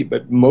negatively,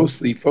 but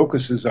mostly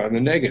focuses on the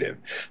negative.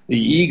 The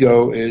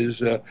ego is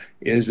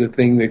the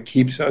thing that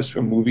keeps us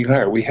from moving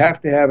higher. We have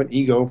to have an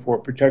ego for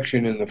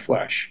protection in the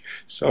flesh,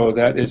 so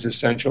that is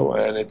essential,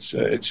 and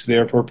it's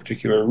there for a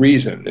particular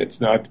reason.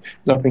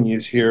 Nothing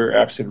is here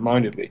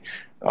absent-mindedly.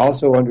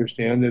 Also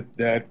understand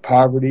that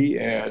poverty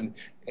and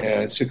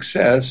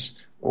success,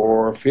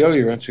 or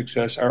failure and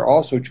success, are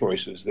also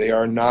choices. They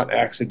are not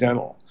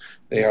accidental.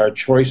 They are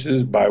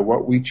choices by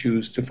what we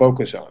choose to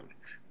focus on.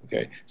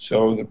 Okay,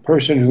 so the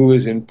person who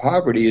is in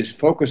poverty is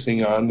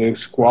focusing on the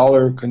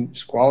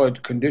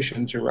squalid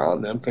conditions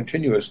around them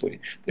continuously.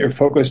 They're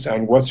focused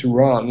on what's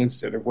wrong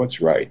instead of what's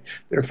right.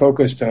 They're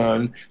focused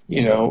on,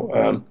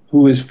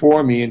 who is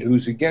for me and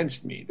who's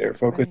against me. They're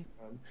focused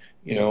on,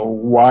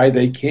 why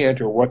they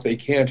can't or what they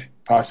can't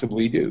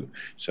possibly do.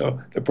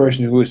 So the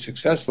person who is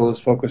successful is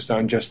focused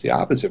on just the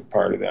opposite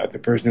part of that. The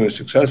person who is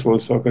successful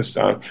is focused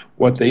on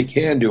what they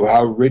can do,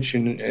 how rich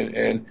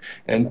and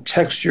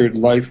textured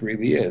life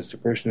really is. The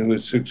person who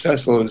is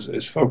successful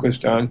is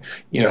focused on,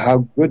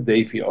 how good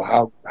they feel.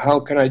 How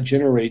can I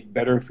generate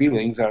better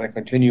feelings on a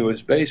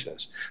continuous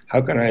basis?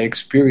 How can I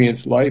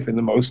experience life in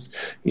the most,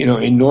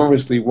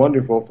 enormously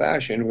wonderful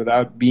fashion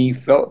without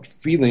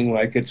feeling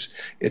like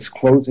it's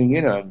closing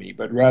in on me,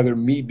 but rather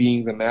me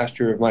being the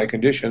master of my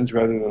conditions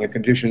rather than the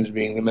conditions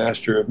being the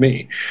master of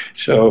me.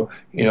 So,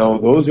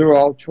 those are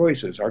all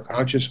choices. Our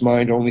conscious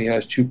mind only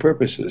has two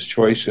purposes,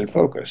 choice and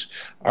focus.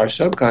 Our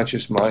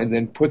subconscious mind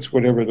then puts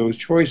whatever those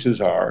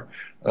choices are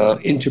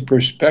into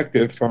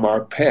perspective from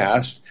our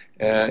past,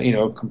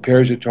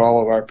 compares it to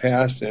all of our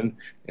past, and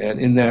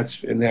in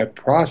that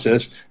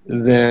process,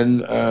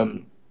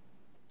 then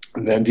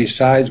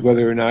decides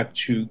whether or not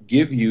to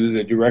give you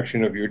the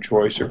direction of your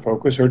choice or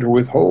focus, or to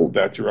withhold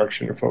that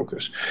direction or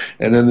focus.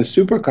 And then the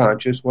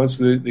superconscious, once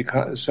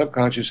the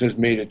subconscious has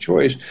made a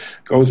choice,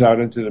 goes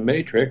out into the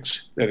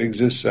matrix that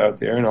exists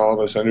out there, and all of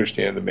us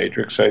understand the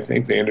matrix. I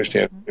think they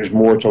understand there's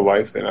more to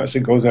life than us.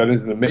 It goes out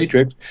into the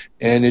matrix,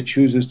 and it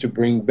chooses to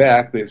bring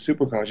back, the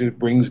superconscious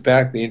brings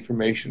back the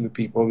information, the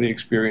people, the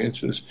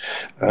experiences,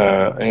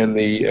 and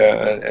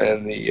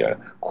the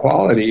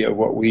quality of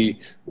what we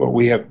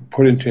have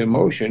put into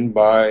emotion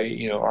by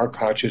our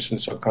conscious and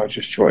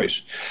subconscious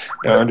choice.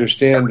 Now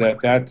understand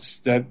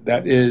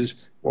that is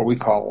what we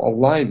call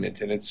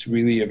alignment, and it's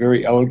really a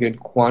very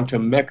elegant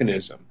quantum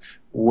mechanism.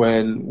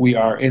 When we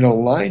are in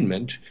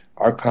alignment,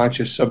 our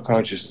conscious,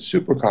 subconscious,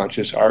 and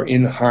superconscious are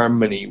in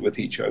harmony with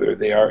each other.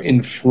 They are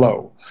in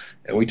flow.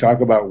 And we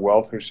talk about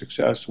wealth or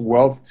success.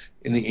 Wealth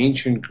in the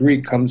ancient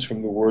Greek comes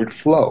from the word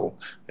flow.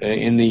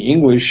 In the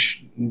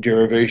English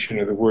derivation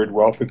of the word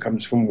wealth, it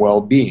comes from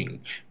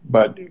well-being.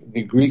 But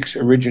the Greeks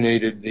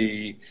originated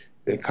the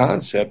the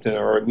concept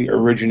or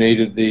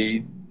originated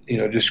the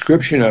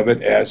description of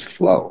it as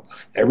flow.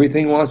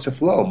 Everything wants to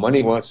flow.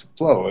 Money wants to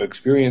flow.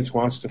 Experience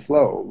wants to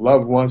flow.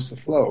 Love wants to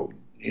flow.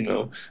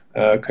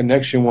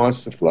 Connection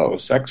wants to flow.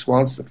 Sex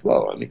wants to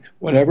flow. I mean,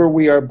 whenever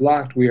we are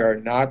blocked, we are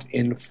not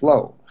in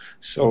flow.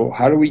 So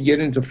how do we get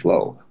into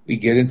flow? We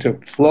get into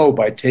flow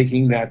by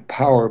taking that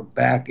power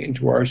back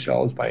into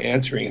ourselves, by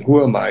answering,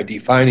 who am I?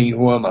 Defining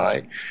who am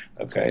I?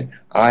 Okay,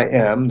 I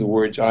am, the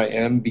words I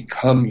am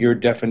become your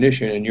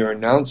definition and your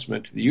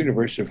announcement to the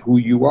universe of who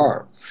you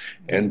are.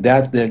 And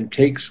that then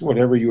takes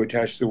whatever you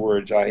attach to the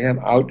words I am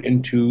out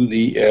into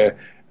the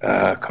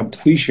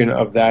completion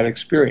of that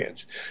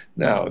experience.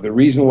 Now, the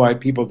reason why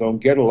people don't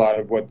get a lot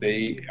of what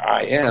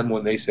I am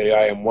when they say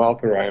I am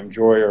wealth or I am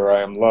joy or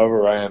I am love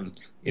or I am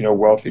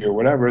wealthy or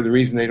whatever, the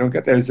reason they don't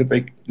get that is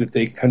that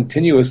they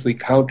continuously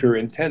counter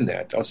intend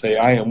that. They'll say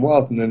I am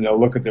wealth, and then they'll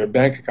look at their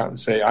bank account and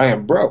say I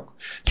am broke.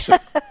 So,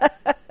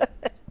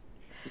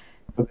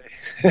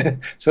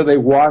 so they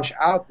wash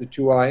out the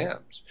two I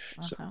ams.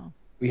 So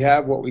we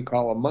have what we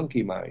call a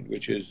monkey mind,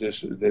 which is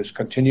this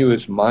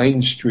continuous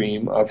mind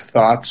stream of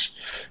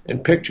thoughts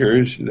and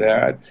pictures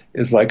that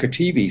is like a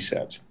TV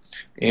set.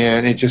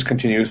 And it just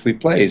continuously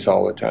plays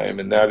all the time,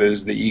 and that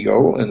is the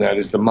ego, and that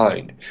is the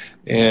mind.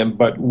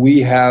 But we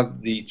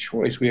have the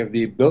choice, we have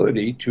the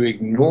ability to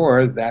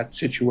ignore that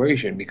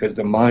situation, because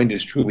the mind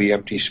is truly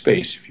empty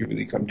space. If you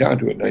really come down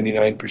to it,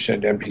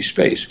 99% empty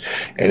space.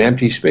 And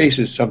empty space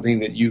is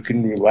something that you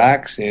can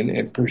relax in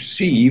and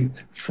perceive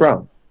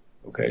from.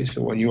 Okay,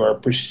 so when you are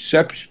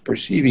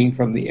perceiving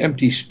from the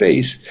empty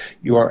space,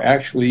 you are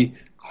actually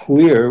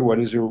clear what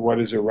is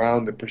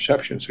around the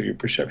perception. So your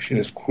perception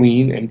is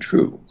clean and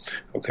true.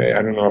 Okay,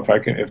 I don't know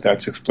if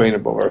that's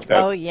explainable or if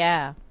that. Oh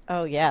yeah,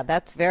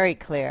 that's very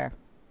clear.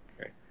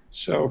 Okay.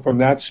 So from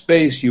that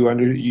space,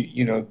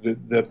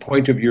 the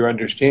point of your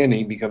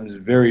understanding becomes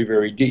very,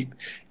 very deep.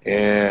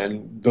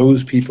 And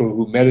those people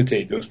who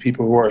meditate, those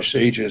people who are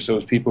sages,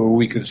 those people who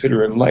we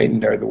consider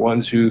enlightened are the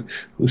ones who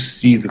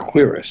see the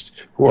clearest,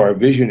 who are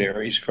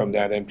visionaries from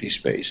that empty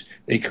space.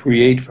 They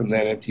create from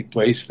that empty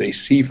place, they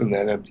see from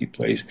that empty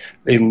place,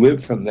 they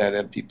live from that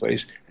empty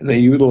place, and they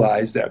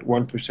utilize that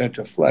 1%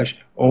 of flesh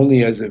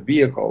only as a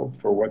vehicle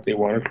for what they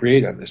want to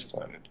create on this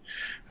planet.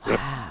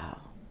 Wow.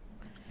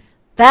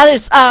 That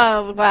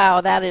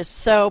is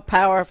so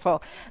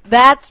powerful.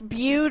 That's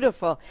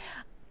beautiful.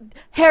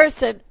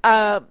 Harrison,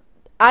 I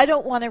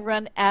don't want to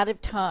run out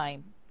of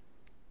time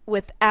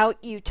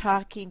without you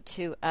talking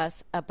to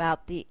us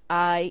about the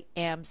I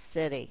Am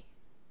City.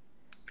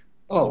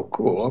 Oh,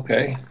 cool.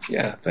 Okay.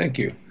 Yeah, thank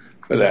you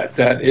for that.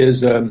 That is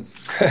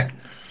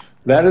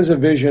that is a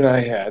vision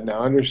I had.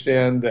 Now,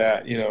 understand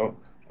that,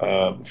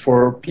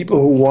 for people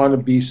who want to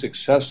be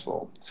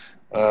successful,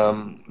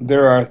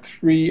 there are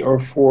 3 or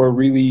 4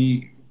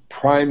 really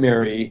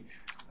primary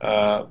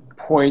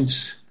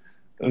points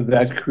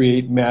that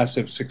create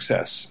massive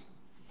success.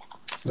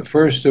 The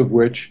first of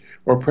which,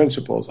 or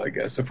principles, I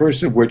guess, the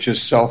first of which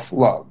is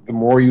self-love. The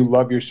more you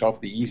love yourself,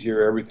 the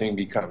easier everything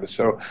becomes.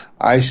 So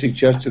I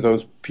suggest to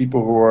those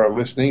people who are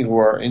listening, who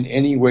are in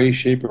any way,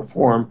 shape, or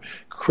form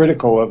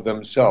critical of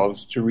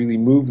themselves, to really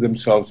move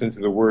themselves into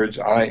the words,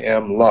 I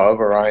am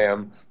love, or I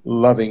am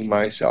loving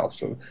myself.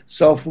 So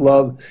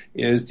self-love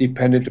is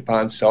dependent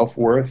upon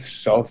self-worth,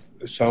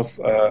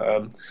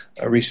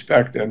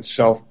 self-respect, and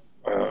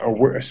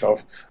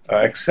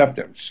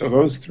self-acceptance. So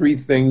those 3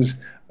 things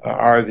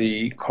are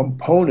the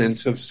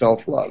components of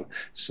self-love.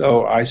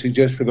 So I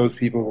suggest for those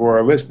people who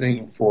are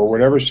listening, for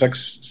whatever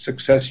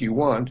success you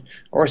want,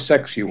 or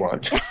sex you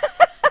want,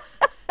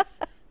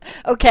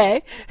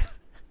 okay,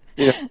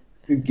 to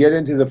get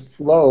into the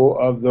flow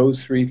of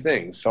those 3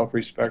 things: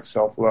 self-respect,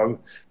 self-love,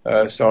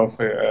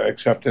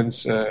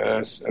 self-acceptance,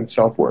 and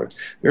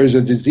self-worth. There's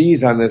a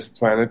disease on this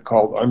planet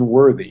called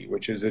unworthy,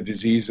 which is a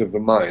disease of the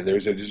mind.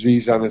 There's a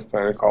disease on this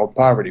planet called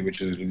poverty,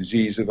 which is a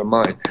disease of the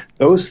mind.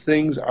 Those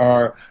things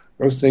are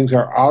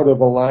out of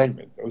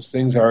alignment. Those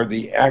things are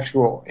the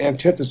actual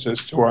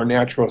antithesis to our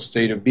natural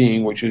state of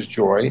being, which is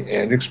joy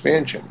and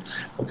expansion.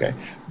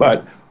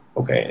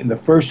 And the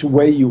first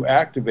way you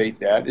activate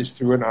that is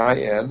through an I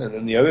am, and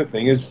then the other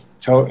thing is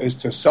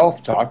to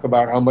self-talk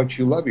about how much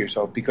you love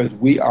yourself, because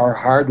we are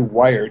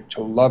hardwired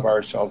to love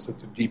ourselves at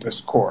the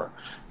deepest core.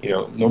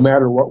 No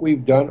matter what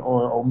we've done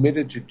or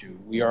omitted to do,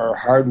 we are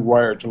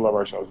hardwired to love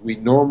ourselves. We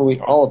normally,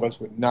 all of us,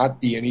 would not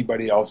be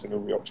anybody else in a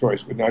real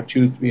choice, would not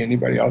choose to be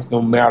anybody else,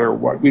 no matter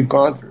what we've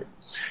gone through.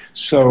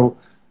 So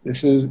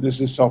this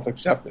is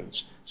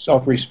self-acceptance.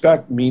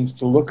 Self-respect means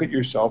to look at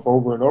yourself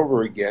over and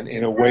over again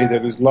in a way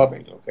that is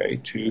loving, okay?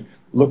 To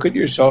look at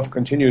yourself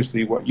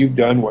continuously, what you've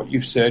done, what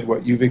you've said,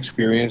 what you've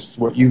experienced,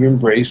 what you've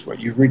embraced, what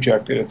you've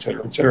rejected,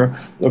 etc., etc.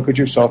 Look at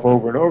yourself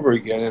over and over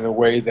again in a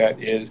way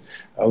that is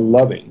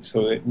loving.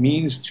 So it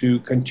means to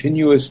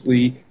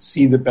continuously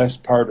see the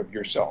best part of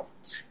yourself.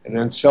 And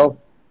then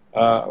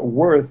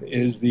worth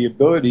is the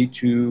ability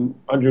to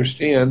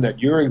understand that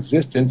your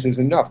existence is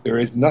enough. There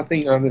is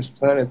nothing on this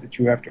planet that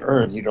you have to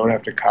earn. You don't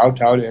have to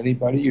kowtow to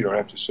anybody. You don't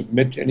have to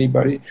submit to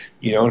anybody.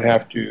 You don't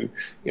have to,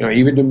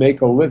 even to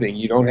make a living,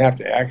 you don't have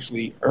to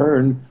actually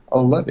earn a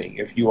living.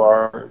 If you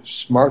are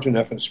smart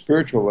enough and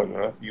spiritual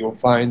enough, you'll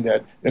find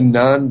that the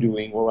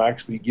non-doing will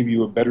actually give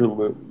you a better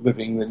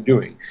living than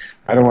doing.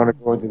 I don't want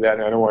to go into that,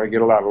 and I don't want to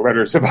get a lot of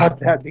letters about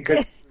that because,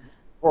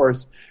 of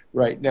course,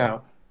 right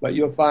now. But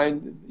you'll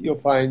find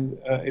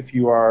if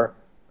you are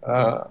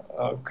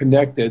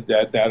connected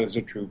that is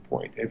a true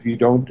point. If you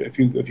don't, if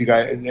you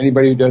guys,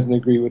 anybody who doesn't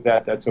agree with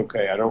that, that's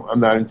okay. I'm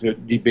not into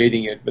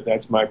debating it, but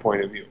that's my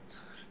point of view.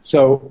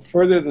 So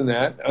further than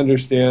that,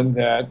 understand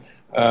that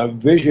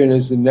vision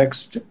is the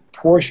next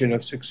portion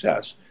of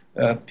success.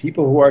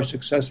 People who are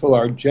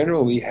successful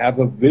generally have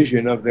a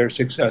vision of their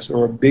success,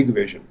 or a big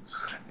vision.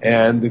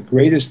 And the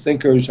greatest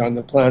thinkers on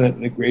the planet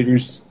and the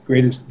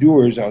greatest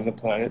doers on the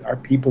planet are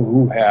people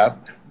who have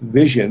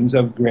visions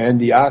of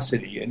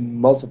grandiosity in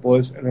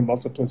a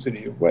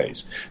multiplicity of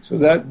ways. So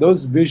that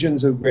those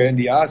visions of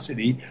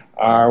grandiosity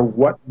are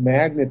what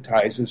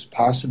magnetizes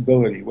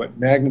possibility, what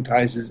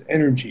magnetizes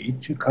energy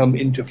to come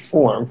into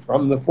form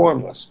from the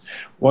formless.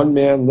 One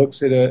man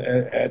looks at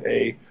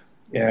a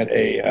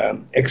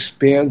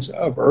expanse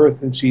of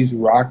earth and sees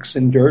rocks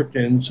and dirt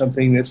and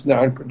something that's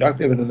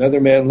non-productive, and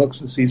another man looks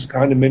and sees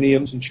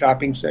condominiums and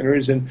shopping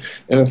centers and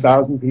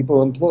 1,000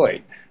 people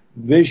employed.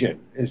 Vision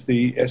is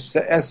the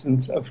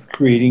essence of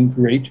creating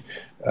great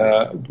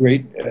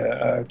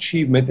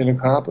achievement and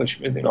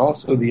accomplishment, and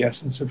also the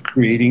essence of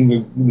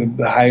creating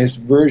the highest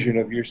version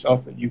of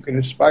yourself that you can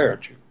aspire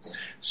to.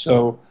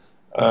 So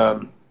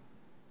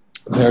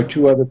there are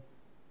two other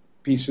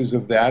pieces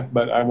of that,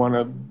 but I want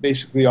to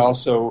basically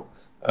also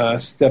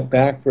step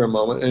back for a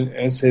moment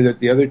and say that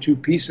the other two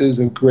pieces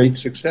of great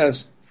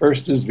success,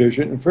 first is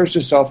vision, first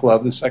is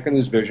self-love, the second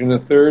is vision, the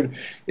third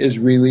is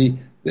really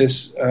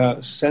this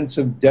sense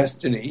of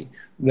destiny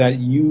that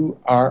you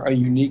are a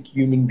unique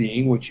human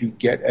being, which you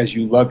get as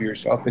you love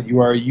yourself, that you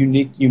are a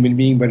unique human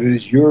being, but it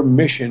is your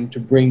mission to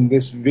bring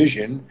this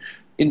vision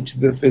into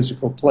the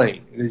physical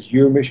plane. It is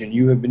your mission.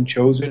 You have been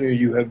chosen, or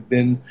you have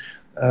been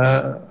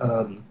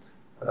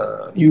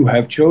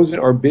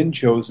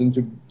chosen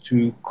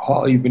to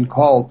call. You've been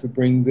called to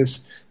bring this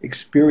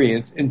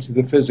experience into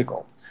the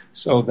physical.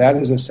 So that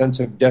is a sense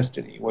of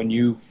destiny when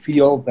you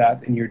feel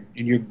that in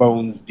your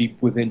bones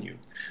deep within you.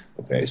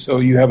 Okay, so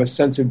you have a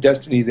sense of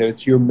destiny that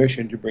it's your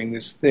mission to bring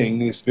this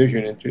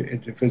vision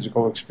into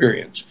physical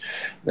experience.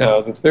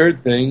 Now, the third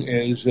thing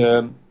is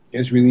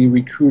really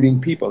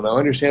recruiting people. Now,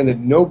 understand that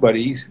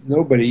nobody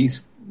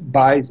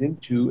buys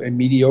into a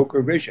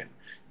mediocre vision.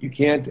 You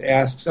can't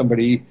ask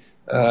somebody.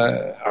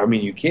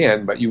 You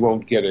can, but you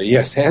won't get a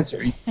yes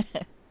answer.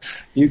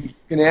 You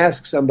can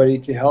ask somebody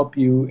to help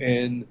you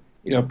in,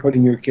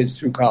 putting your kids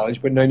through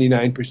college, but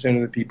 99%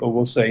 of the people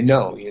will say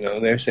no.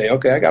 They say,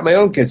 okay, I got my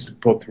own kids to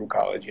put through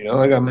college.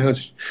 I got my own.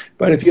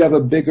 But if you have a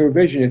bigger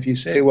vision, if you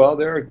say, well,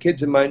 there are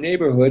kids in my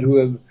neighborhood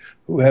who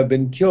have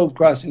been killed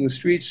crossing the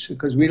streets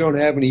because we don't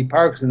have any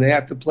parks and they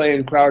have to play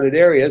in crowded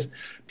areas,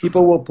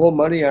 people will pull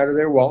money out of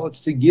their wallets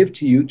to give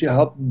to you to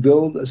help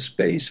build a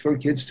space for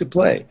kids to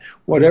play.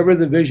 Whatever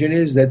the vision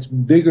is that's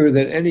bigger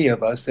than any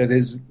of us, that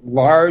is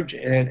large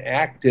and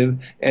active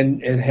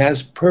and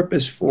has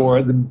purpose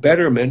for the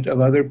betterment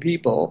of other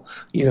people,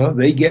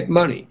 they get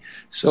money.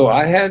 So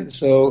I have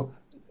to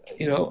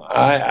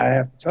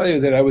tell you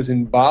that I was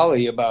in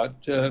Bali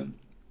about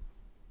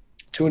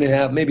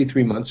 2.5, maybe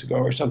 3 months ago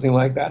or something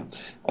like that.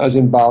 I was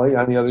in Bali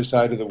on the other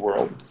side of the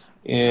world.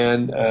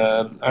 And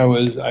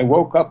I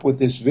woke up with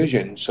this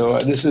vision. So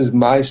this is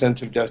my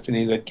sense of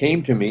destiny that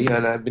came to me,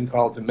 and I've been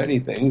called to many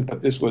things,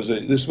 but this was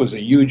a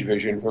huge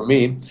vision for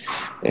me.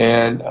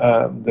 And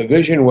the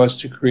vision was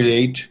to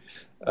create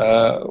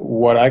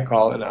what I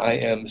call an I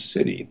am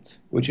city,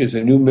 which is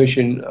a new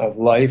mission of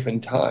life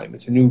and time.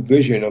 It's a new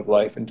vision of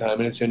life and time,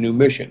 and it's a new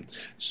mission.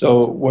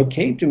 So what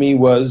came to me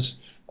was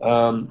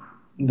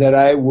that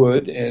I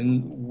would,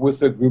 and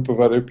with a group of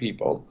other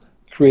people,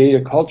 create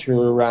a culture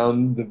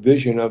around the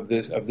vision of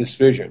this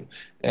vision.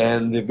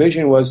 And the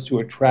vision was to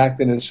attract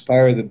and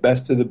inspire the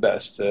best of the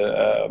best,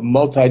 a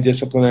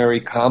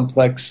multidisciplinary,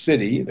 complex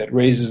city that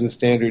raises the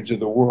standards of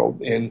the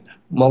world in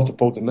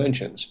multiple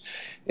dimensions.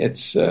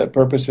 Its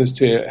purpose is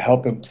to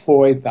help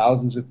employ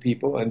thousands of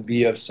people and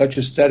be of such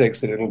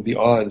aesthetics that it'll be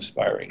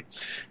awe-inspiring.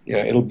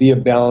 It'll be a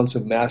balance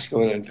of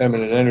masculine and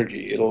feminine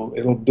energy.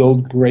 It'll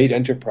build great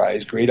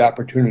enterprise, great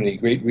opportunity,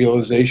 great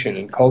realization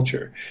and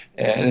culture.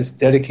 And it's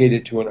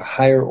dedicated to a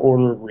higher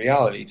order of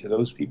reality to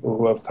those people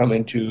who have come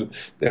into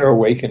their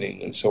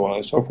awakening and so on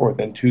and so forth,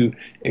 and to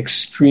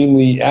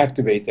extremely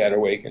activate that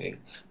awakening.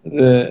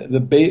 The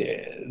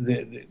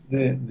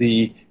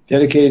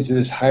dedicated to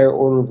this higher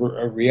order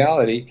of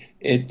reality,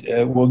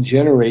 it will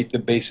generate the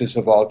basis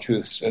of all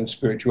truths and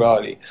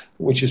spirituality,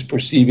 which is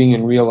perceiving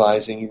and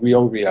realizing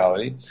real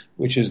reality,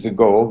 which is the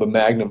goal, the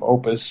magnum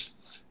opus.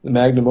 The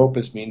magnum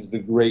opus means the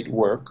great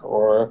work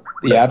or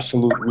the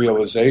absolute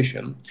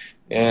realization.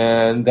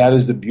 And that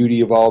is the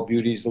beauty of all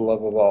beauties, the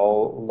love of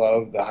all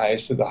love, the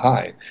highest of the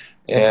high.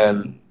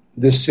 And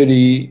this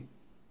city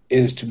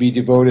is to be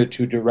devoted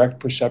to direct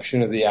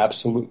perception of the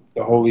absolute,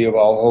 the holy of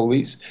all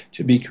holies,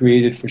 to be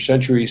created for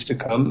centuries to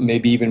come,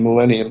 maybe even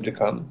millennium to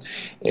come.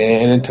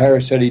 And an entire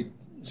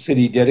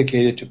city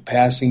dedicated to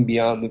passing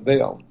beyond the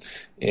veil.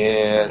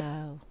 And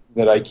Wow.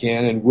 that I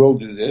can and will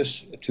do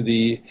this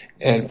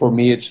and for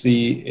me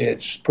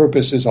its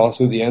purpose is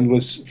also the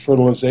endless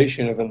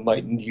fertilization of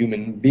enlightened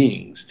human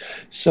beings.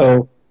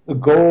 So the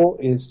goal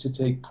is to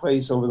take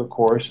place over the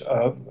course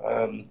of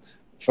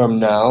from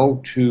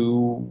now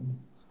to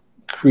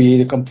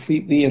create a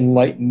completely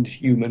enlightened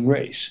human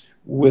race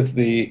with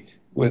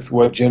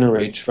what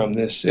generates from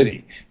this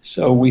city.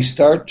 So we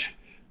start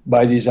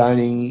by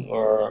designing,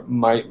 or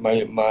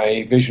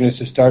my vision is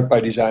to start by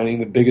designing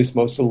the biggest,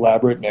 most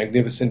elaborate,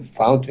 magnificent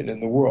fountain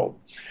in the world,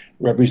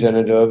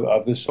 representative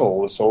of the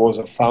soul. The soul is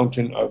a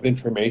fountain of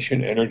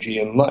information, energy,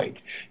 and light.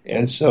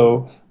 And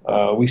so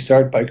we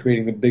start by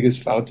creating the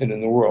biggest fountain in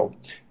the world.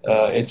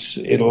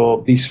 It'll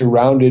be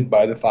surrounded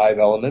by the 5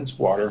 elements: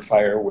 water,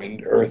 fire,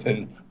 wind, earth,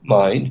 and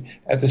mind.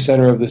 At the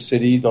center of the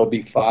city, there'll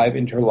be 5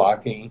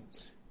 interlocking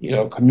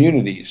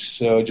communities.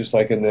 So just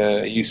like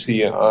you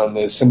see on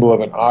the symbol of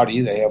an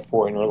Audi, they have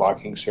 4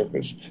 interlocking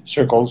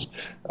circles.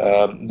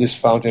 This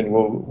fountain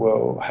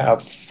will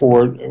have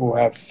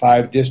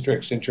 5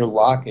 districts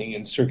interlocking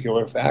in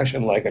circular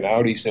fashion, like an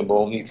Audi symbol,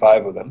 only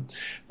 5 of them.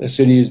 The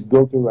city is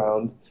built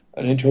around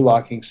an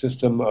interlocking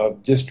system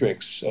of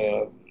districts,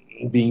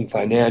 being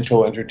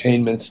financial,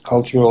 entertainment,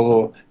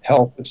 cultural,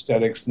 health,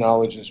 aesthetics,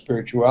 knowledge, and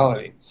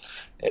spirituality.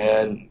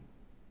 And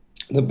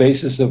the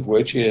basis of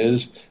which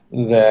is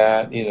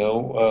that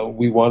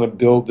we want to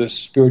build this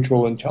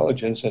spiritual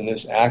intelligence and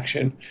this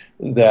action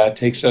that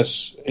takes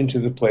us into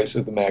the place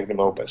of the magnum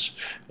opus.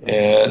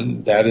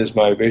 And that is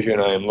my vision.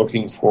 I am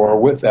looking for,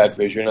 with that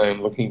vision, I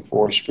am looking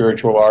for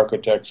spiritual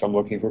architects. I'm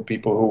looking for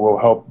people who will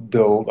help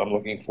build. I'm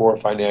looking for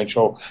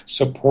financial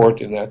support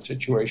in that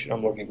situation.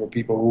 I'm looking for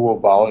people who will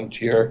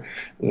volunteer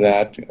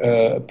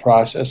that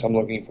process. I'm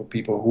looking for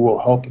people who will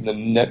help in the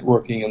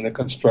networking and the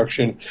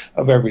construction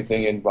of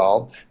everything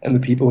involved, and the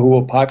people who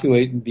will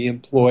populate and be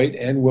employed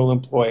and will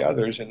employ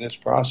others in this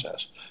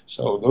process.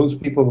 So those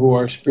people who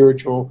are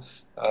spiritual,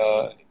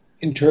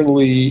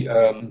 internally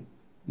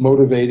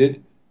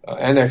motivated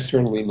and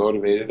externally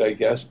motivated, I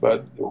guess,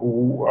 but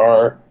who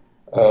are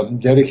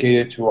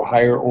dedicated to a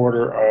higher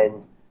order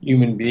of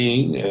human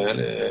being and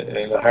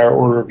a higher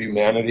order of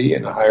humanity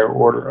and a higher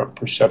order of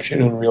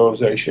perception and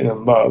realization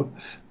and love.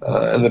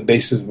 And the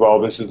basis of all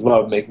this is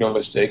love. Make no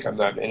mistake, I'm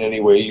not in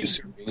any way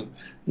usurping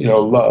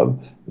love.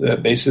 The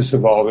basis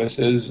of all this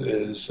is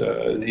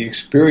the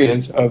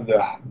experience of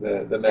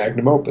the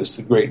magnum opus,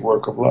 the great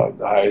work of love,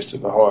 the highest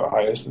of the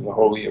highest and the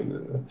holy of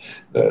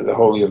the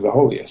holy of the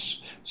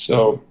holiest.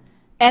 So,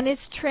 and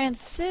it's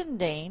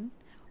transcending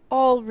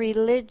all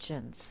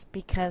religions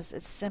because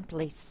it's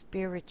simply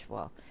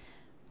spiritual.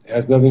 It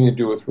has nothing to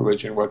do with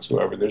religion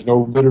whatsoever. There's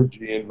no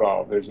liturgy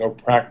involved. There's no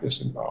practice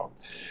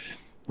involved.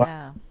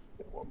 Wow.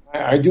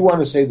 I do want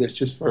to say this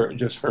just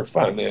for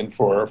fun and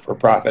for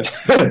profit.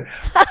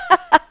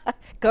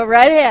 Go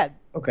right ahead.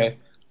 Okay.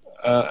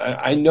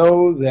 I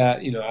know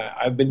that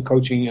I've been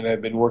coaching and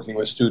I've been working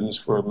with students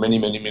for many,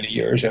 many, many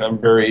years, and I'm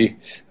very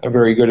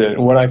good at it.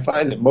 And what I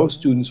find that most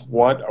students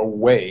want a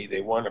way,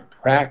 they want a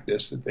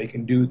practice that they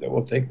can do that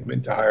will take them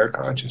into higher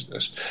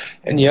consciousness.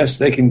 And yes,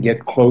 they can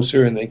get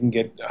closer and they can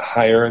get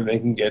higher and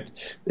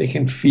they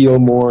can feel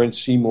more and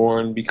see more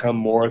and become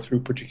more through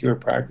particular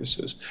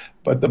practices.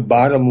 But the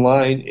bottom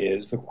line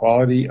is the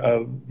quality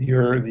of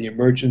the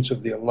emergence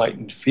of the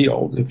enlightened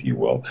field, if you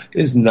will,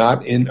 is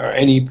not in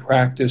any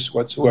practice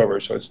whatsoever.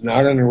 So it's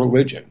not in a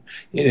religion.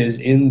 It is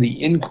in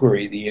the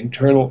inquiry, the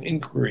internal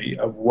inquiry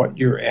of what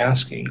you're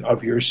asking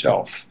of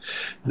yourself.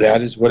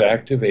 That is what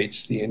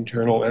activates the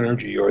internal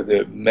energy or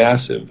the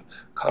massive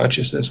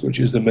consciousness, which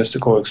is the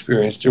mystical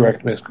experience,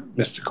 direct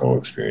mystical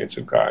experience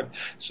of God.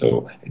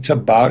 So it's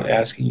about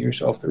asking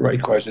yourself the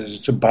right questions.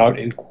 It's about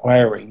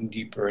inquiring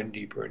deeper and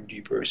deeper and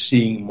deeper,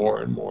 seeing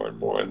more and more and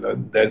more.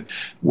 And then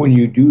when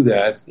you do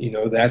that,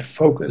 that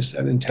focus,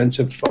 that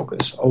intensive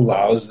focus,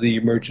 allows the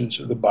emergence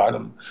of the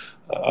bottom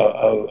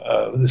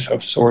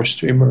of source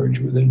to emerge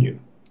within you.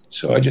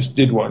 So I just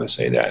did want to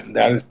say that, and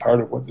that is part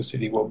of what the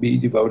city will be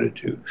devoted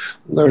to,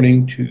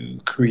 learning to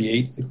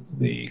create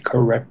the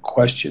correct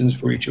questions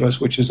for each of us,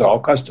 which is all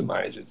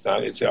customized. It's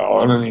all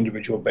on an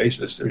individual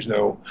basis. There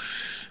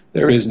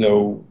is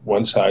no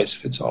one size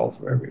fits all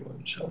for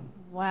everyone. So.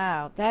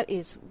 Wow, that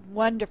is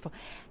wonderful.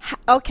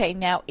 Okay,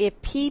 now if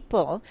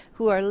people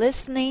who are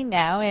listening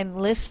now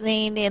and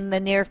listening in the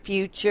near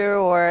future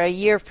or a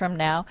year from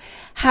now,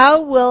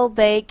 how will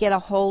they get a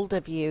hold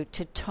of you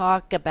to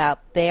talk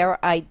about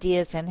their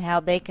ideas and how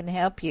they can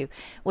help you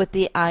with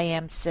the I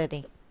Am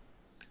City?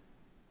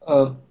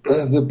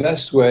 The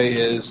best way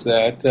is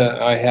that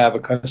I have a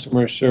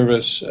customer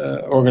service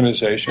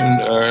organization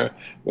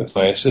with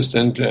my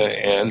assistant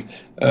Anne,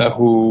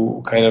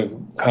 who kind of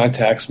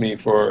contacts me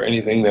for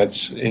anything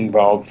that's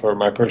involved for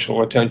my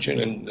personal attention.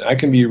 And I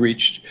can be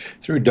reached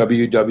through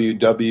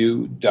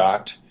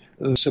www.support,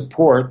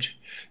 support,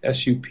 at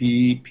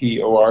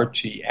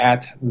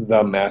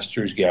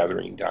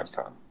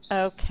themastersgathering.com.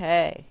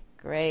 Okay,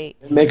 great.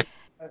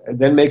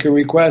 Then make a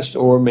request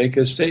or make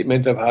a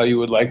statement of how you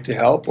would like to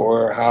help,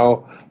 or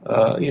how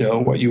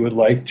what you would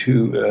like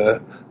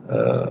to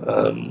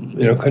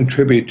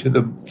contribute to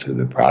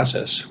the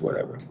process,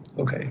 whatever.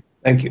 Okay,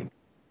 thank you.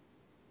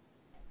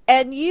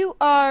 And you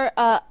are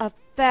a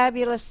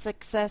fabulous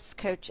success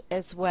coach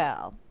as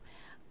well.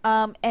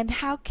 And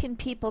how can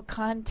people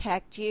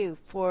contact you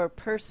for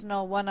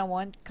personal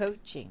one-on-one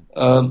coaching?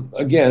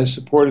 Again,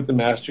 support at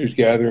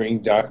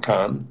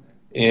themastersgathering.com.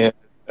 And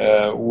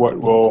what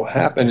will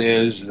happen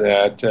is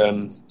that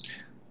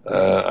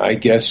I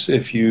guess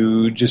if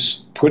you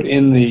just put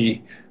in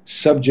the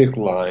subject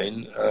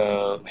line,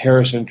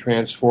 Harrison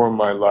Transform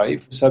My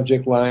Life,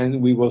 subject line,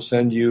 we will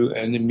send you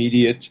an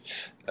immediate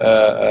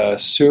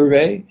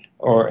survey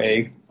or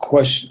a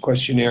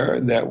questionnaire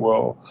that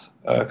will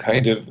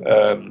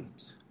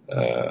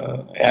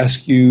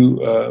ask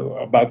you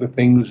about the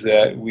things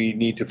that we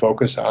need to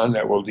focus on,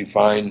 that will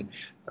define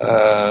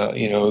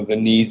the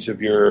needs of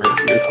your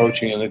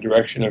coaching and the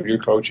direction of your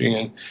coaching.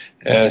 And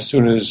as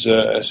soon as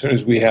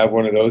we have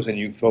one of those and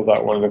you filled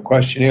out one of the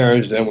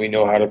questionnaires, then we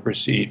know how to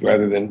proceed,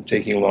 rather than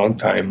taking a long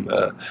time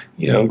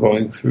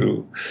going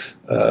through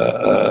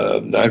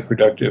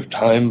non-productive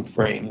time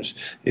frames.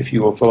 If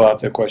you will fill out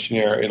the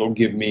questionnaire, it'll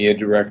give me a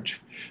direct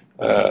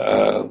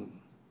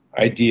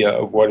idea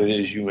of what it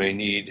is you may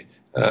need,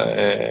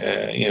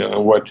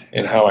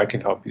 and how I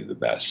can help you the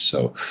best.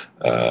 So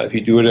if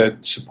you do it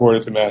at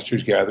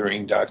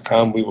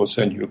support@themastersgathering.com, we will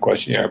send you a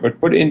questionnaire. But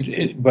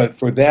but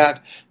for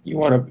that, you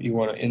want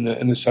to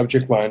in the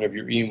subject line of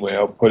your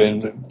email, put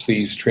in,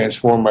 please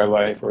transform my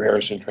life, or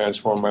Harrison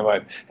Transform My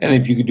Life. And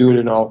if you could do it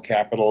in all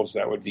capitals,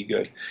 that would be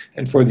good.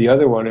 And for the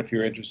other one, if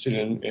you're interested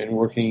in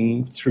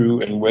working through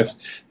and with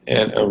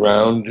and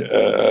around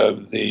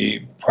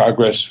the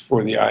progress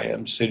for the I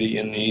Am City,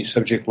 in the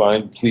subject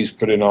line, please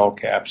put in all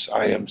caps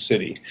I Am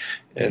City,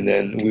 and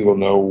then we will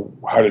know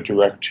how to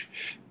direct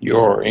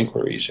your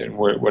inquiries in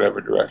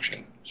whatever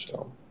direction.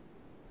 So,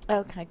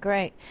 okay,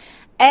 great.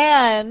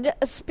 And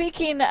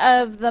speaking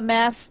of the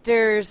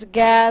Masters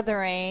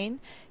Gathering,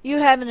 you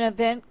have an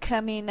event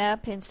coming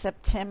up in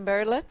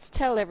September. Let's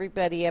tell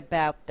everybody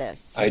about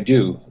this. I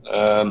do.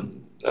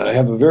 I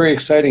have a very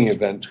exciting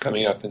event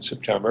coming up in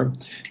September,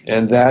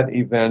 and that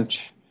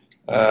event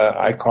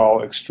I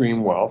call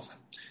Extreme Wealth.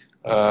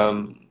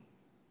 Part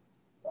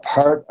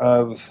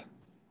of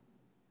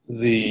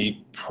the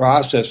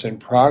process and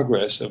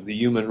progress of the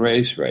human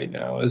race right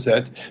now is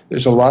that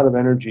there's a lot of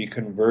energy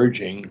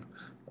converging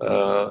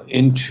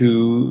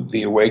into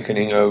the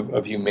awakening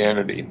of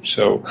humanity.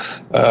 So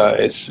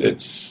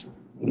it's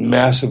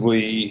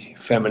massively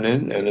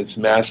feminine, and it's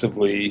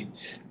massively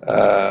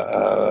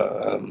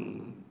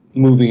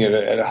moving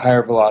at a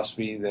higher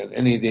velocity than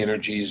any of the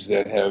energies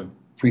that have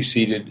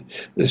preceded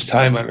this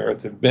time on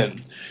Earth have been.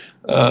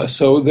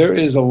 So there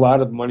is a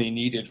lot of money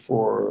needed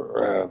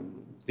for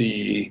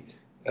the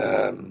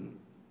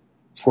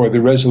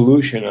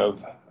resolution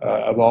of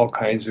all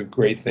kinds of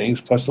great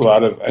things, plus a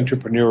lot of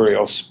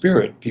entrepreneurial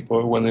spirit.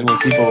 When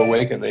people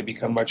awaken, they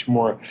become much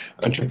more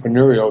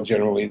entrepreneurial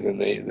generally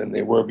than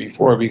they were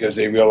before, because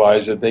they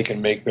realize that they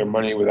can make their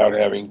money without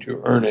having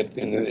to earn it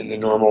in the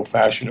normal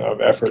fashion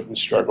of effort and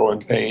struggle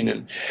and pain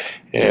and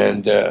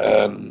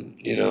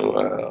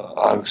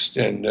angst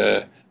and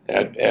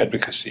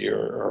advocacy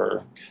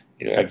or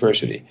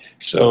adversity.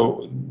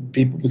 So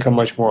people become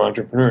much more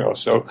entrepreneurial.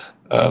 So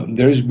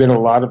there's been a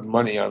lot of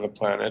money on the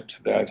planet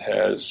that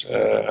has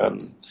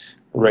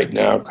right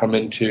now come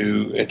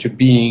into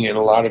being, and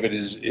a lot of it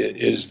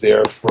is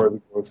there for the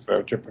growth of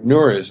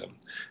entrepreneurism.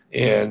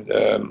 And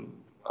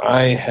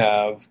I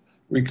have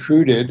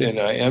recruited, and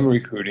I am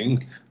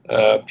recruiting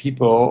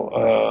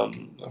people,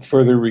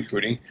 further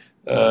recruiting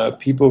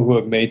people who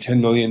have made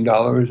 $10 million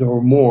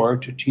or more,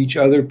 to teach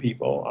other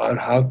people on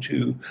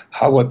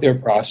what their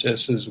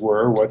processes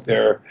were, what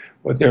their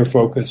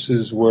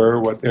focuses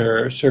were, what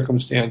their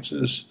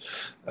circumstances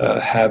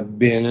have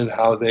been, and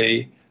how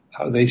they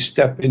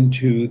step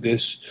into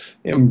this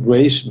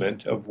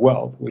embracement of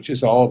wealth, which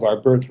is all of our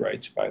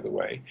birthrights, by the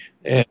way,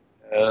 and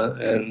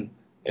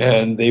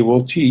they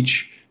will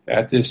teach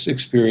at this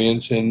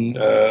experience in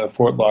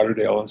Fort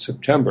Lauderdale in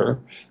September.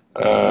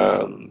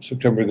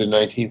 September the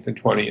 19th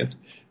and 20th,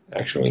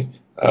 actually,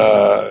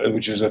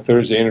 which is a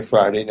Thursday and a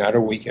Friday, not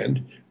a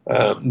weekend.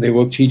 They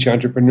will teach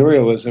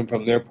entrepreneurialism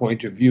from their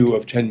point of view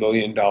of $10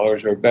 million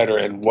or better,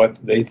 and what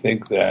they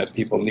think that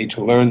people need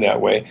to learn that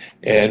way.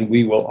 And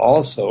we will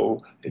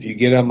also, if you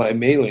get on my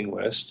mailing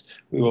list,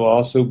 we will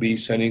also be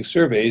sending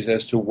surveys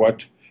as to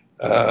what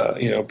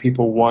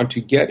people want to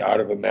get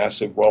out of a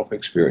massive wealth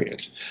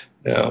experience.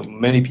 Now,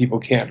 many people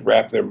can't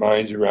wrap their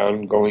minds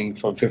around going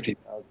from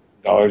 50,000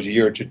 $1,000 a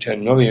year to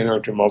 10 million or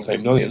to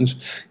multi-millions,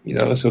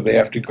 so they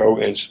have to go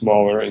in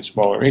smaller and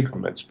smaller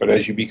increments. But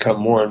as you become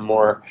more and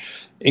more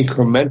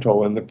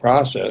incremental in the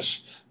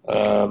process,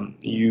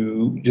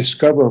 you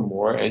discover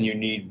more, and you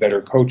need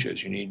better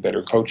coaches, you need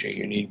better coaching,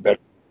 you need better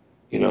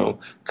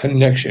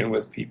connection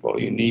with people.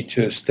 You need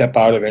to step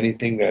out of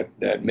anything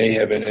that may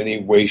have in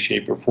any way,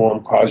 shape, or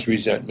form caused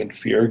resentment,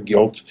 fear,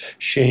 guilt,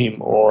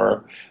 shame,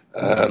 or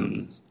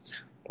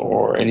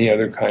any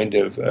other kind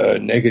of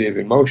negative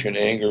emotion,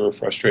 anger or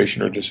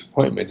frustration or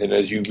disappointment. And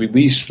as you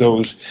release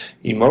those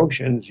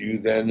emotions, you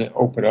then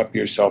open up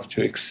yourself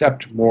to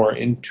accept more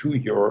into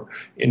your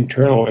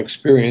internal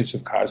experience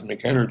of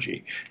cosmic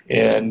energy.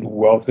 And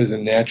wealth is a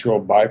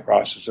natural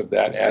byproduct of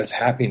that, as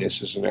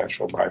happiness is a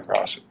natural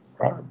byproduct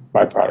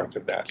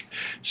of that.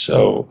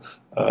 So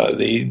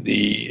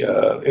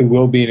it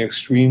will be an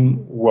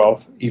extreme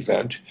wealth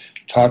event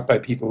taught by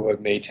people who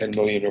have made 10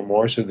 million or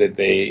more, so that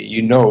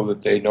they know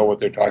what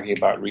they're talking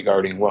about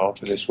regarding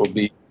wealth. And this will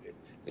be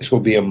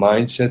a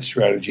mindset,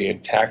 strategy,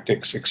 and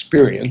tactics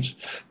experience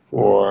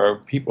for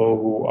people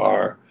who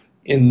are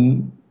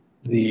in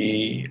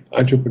the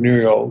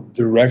entrepreneurial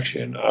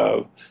direction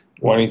of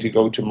wanting to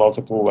go to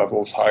multiple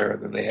levels higher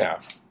than they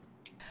have.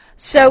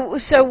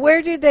 So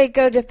where do they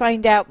go to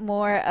find out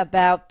more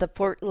about the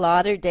Fort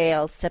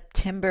Lauderdale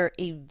September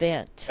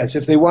event? As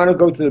if they want to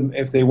go to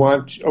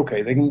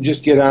they can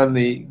just get on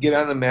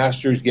the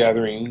Masters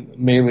Gathering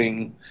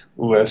mailing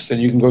list, and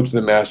you can go to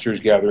the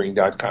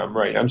mastersgathering.com.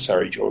 Right. I'm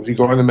sorry, Joel. If you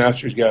go on the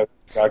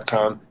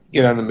mastersgathering.com,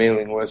 get on the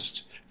mailing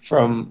list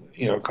from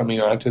coming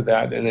onto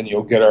that, and then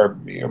you'll get our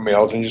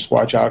mails, and just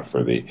watch out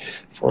for the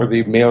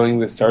mailing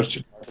that starts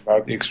to talk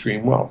about the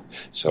extreme wealth.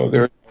 So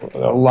there's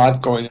a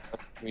lot going on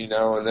between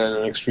now and then,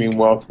 and extreme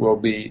wealth will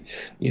be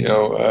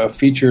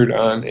featured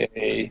on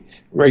a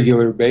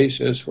regular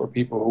basis for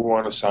people who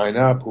want to sign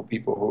up, for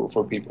people who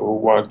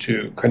want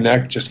to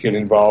connect, just get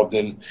involved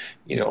in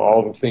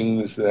all the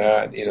things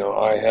that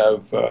I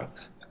have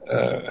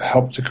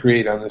helped to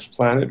create on this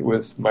planet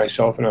with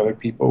myself and other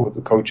people, with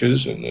the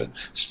coaches and the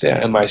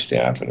staff and my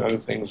staff and other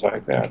things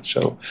like that.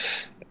 So,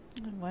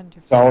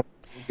 wonderful. So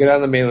get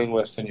on the mailing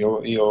list, and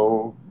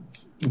you'll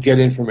get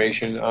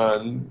information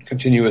on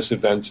continuous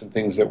events and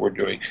things that we're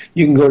doing.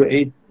 You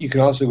can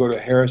also go to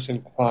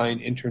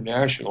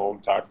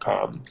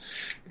HarrisonKleinInternational.com,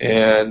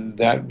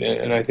 and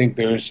I think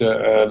there's we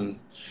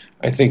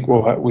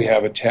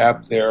have a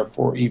tab there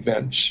for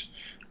events.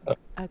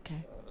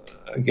 Okay.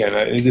 Again,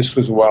 this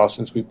was a while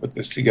since we put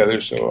this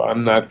together, so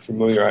I'm not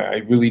familiar. I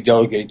really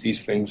delegate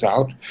these things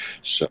out.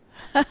 So.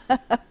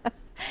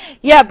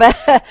 Yeah, but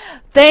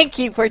thank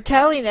you for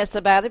telling us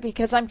about it,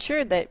 because I'm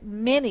sure that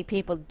many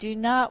people do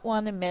not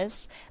want to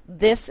miss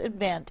this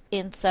event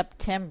in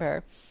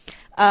September.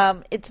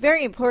 It's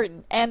very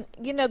important. And,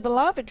 the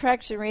Law of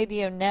Attraction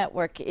Radio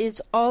Network is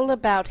all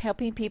about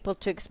helping people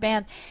to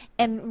expand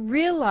and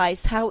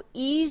realize how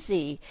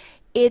easy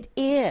it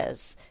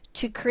is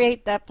to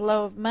create that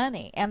flow of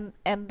money. And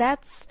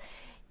that's,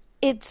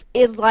 it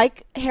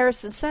like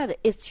Harrison said,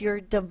 it's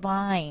your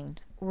divine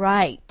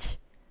right.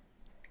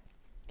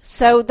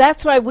 So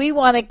that's why we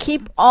want to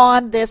keep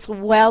on this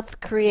wealth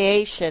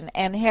creation.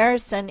 And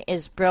Harrison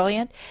is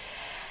brilliant.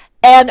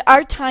 And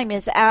our time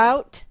is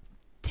out.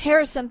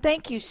 Harrison,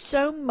 thank you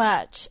so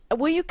much.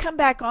 Will you come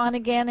back on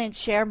again and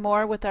share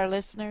more with our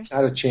listeners?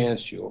 Not a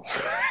chance, Jewel.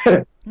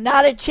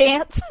 Not a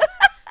chance?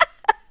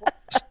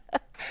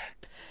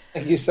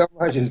 Thank you so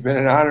much. It's been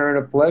an honor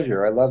and a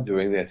pleasure. I love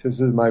doing this.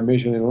 This is my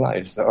mission in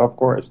life. So, of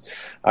course,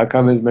 I'll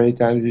come as many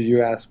times as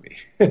you ask me.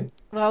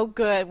 Well,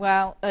 good.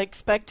 Well, I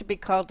expect to be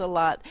called a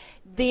lot.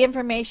 The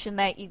information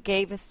that you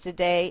gave us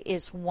today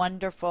is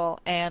wonderful,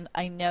 and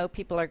I know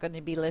people are going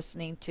to be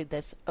listening to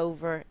this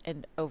over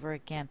and over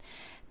again.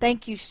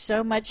 Thank you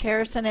so much,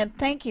 Harrison, and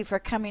thank you for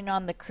coming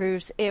on the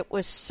cruise. It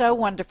was so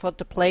wonderful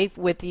to play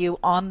with you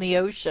on the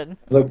ocean.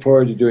 I look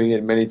forward to doing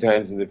it many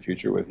times in the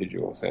future with you,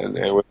 Jules, and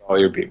with all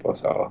your people.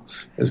 So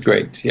it was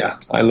great. Yeah,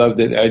 I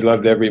loved it. I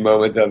loved every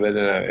moment of it,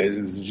 and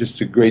it was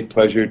just a great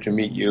pleasure to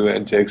meet you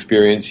and to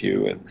experience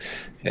you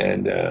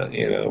and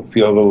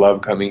feel the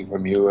love coming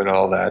from you and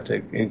all that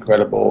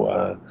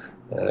incredible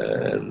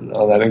and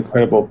all that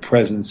incredible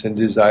presence and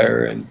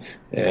desire and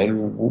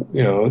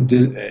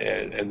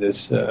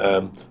this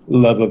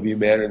love of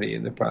humanity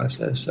in the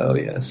process. So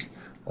yes,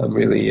 I'm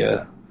really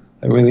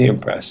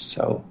impressed.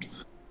 So,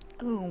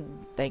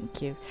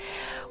 thank you.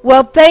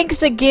 Well,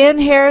 thanks again,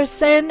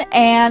 Harrison,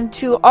 and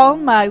to all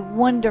my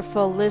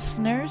wonderful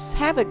listeners,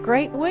 have a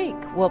great week.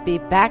 We'll be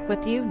back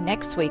with you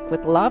next week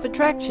with Law of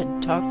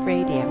Attraction Talk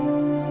Radio.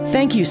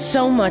 Thank you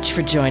so much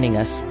for joining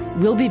us.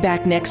 We'll be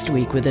back next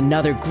week with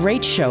another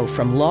great show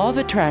from Law of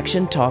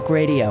Attraction Talk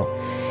Radio.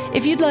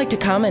 If you'd like to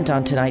comment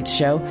on tonight's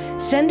show,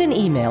 send an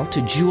email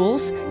to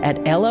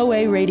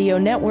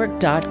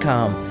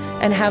jules@loaradionetwork.com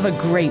and have a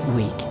great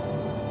week.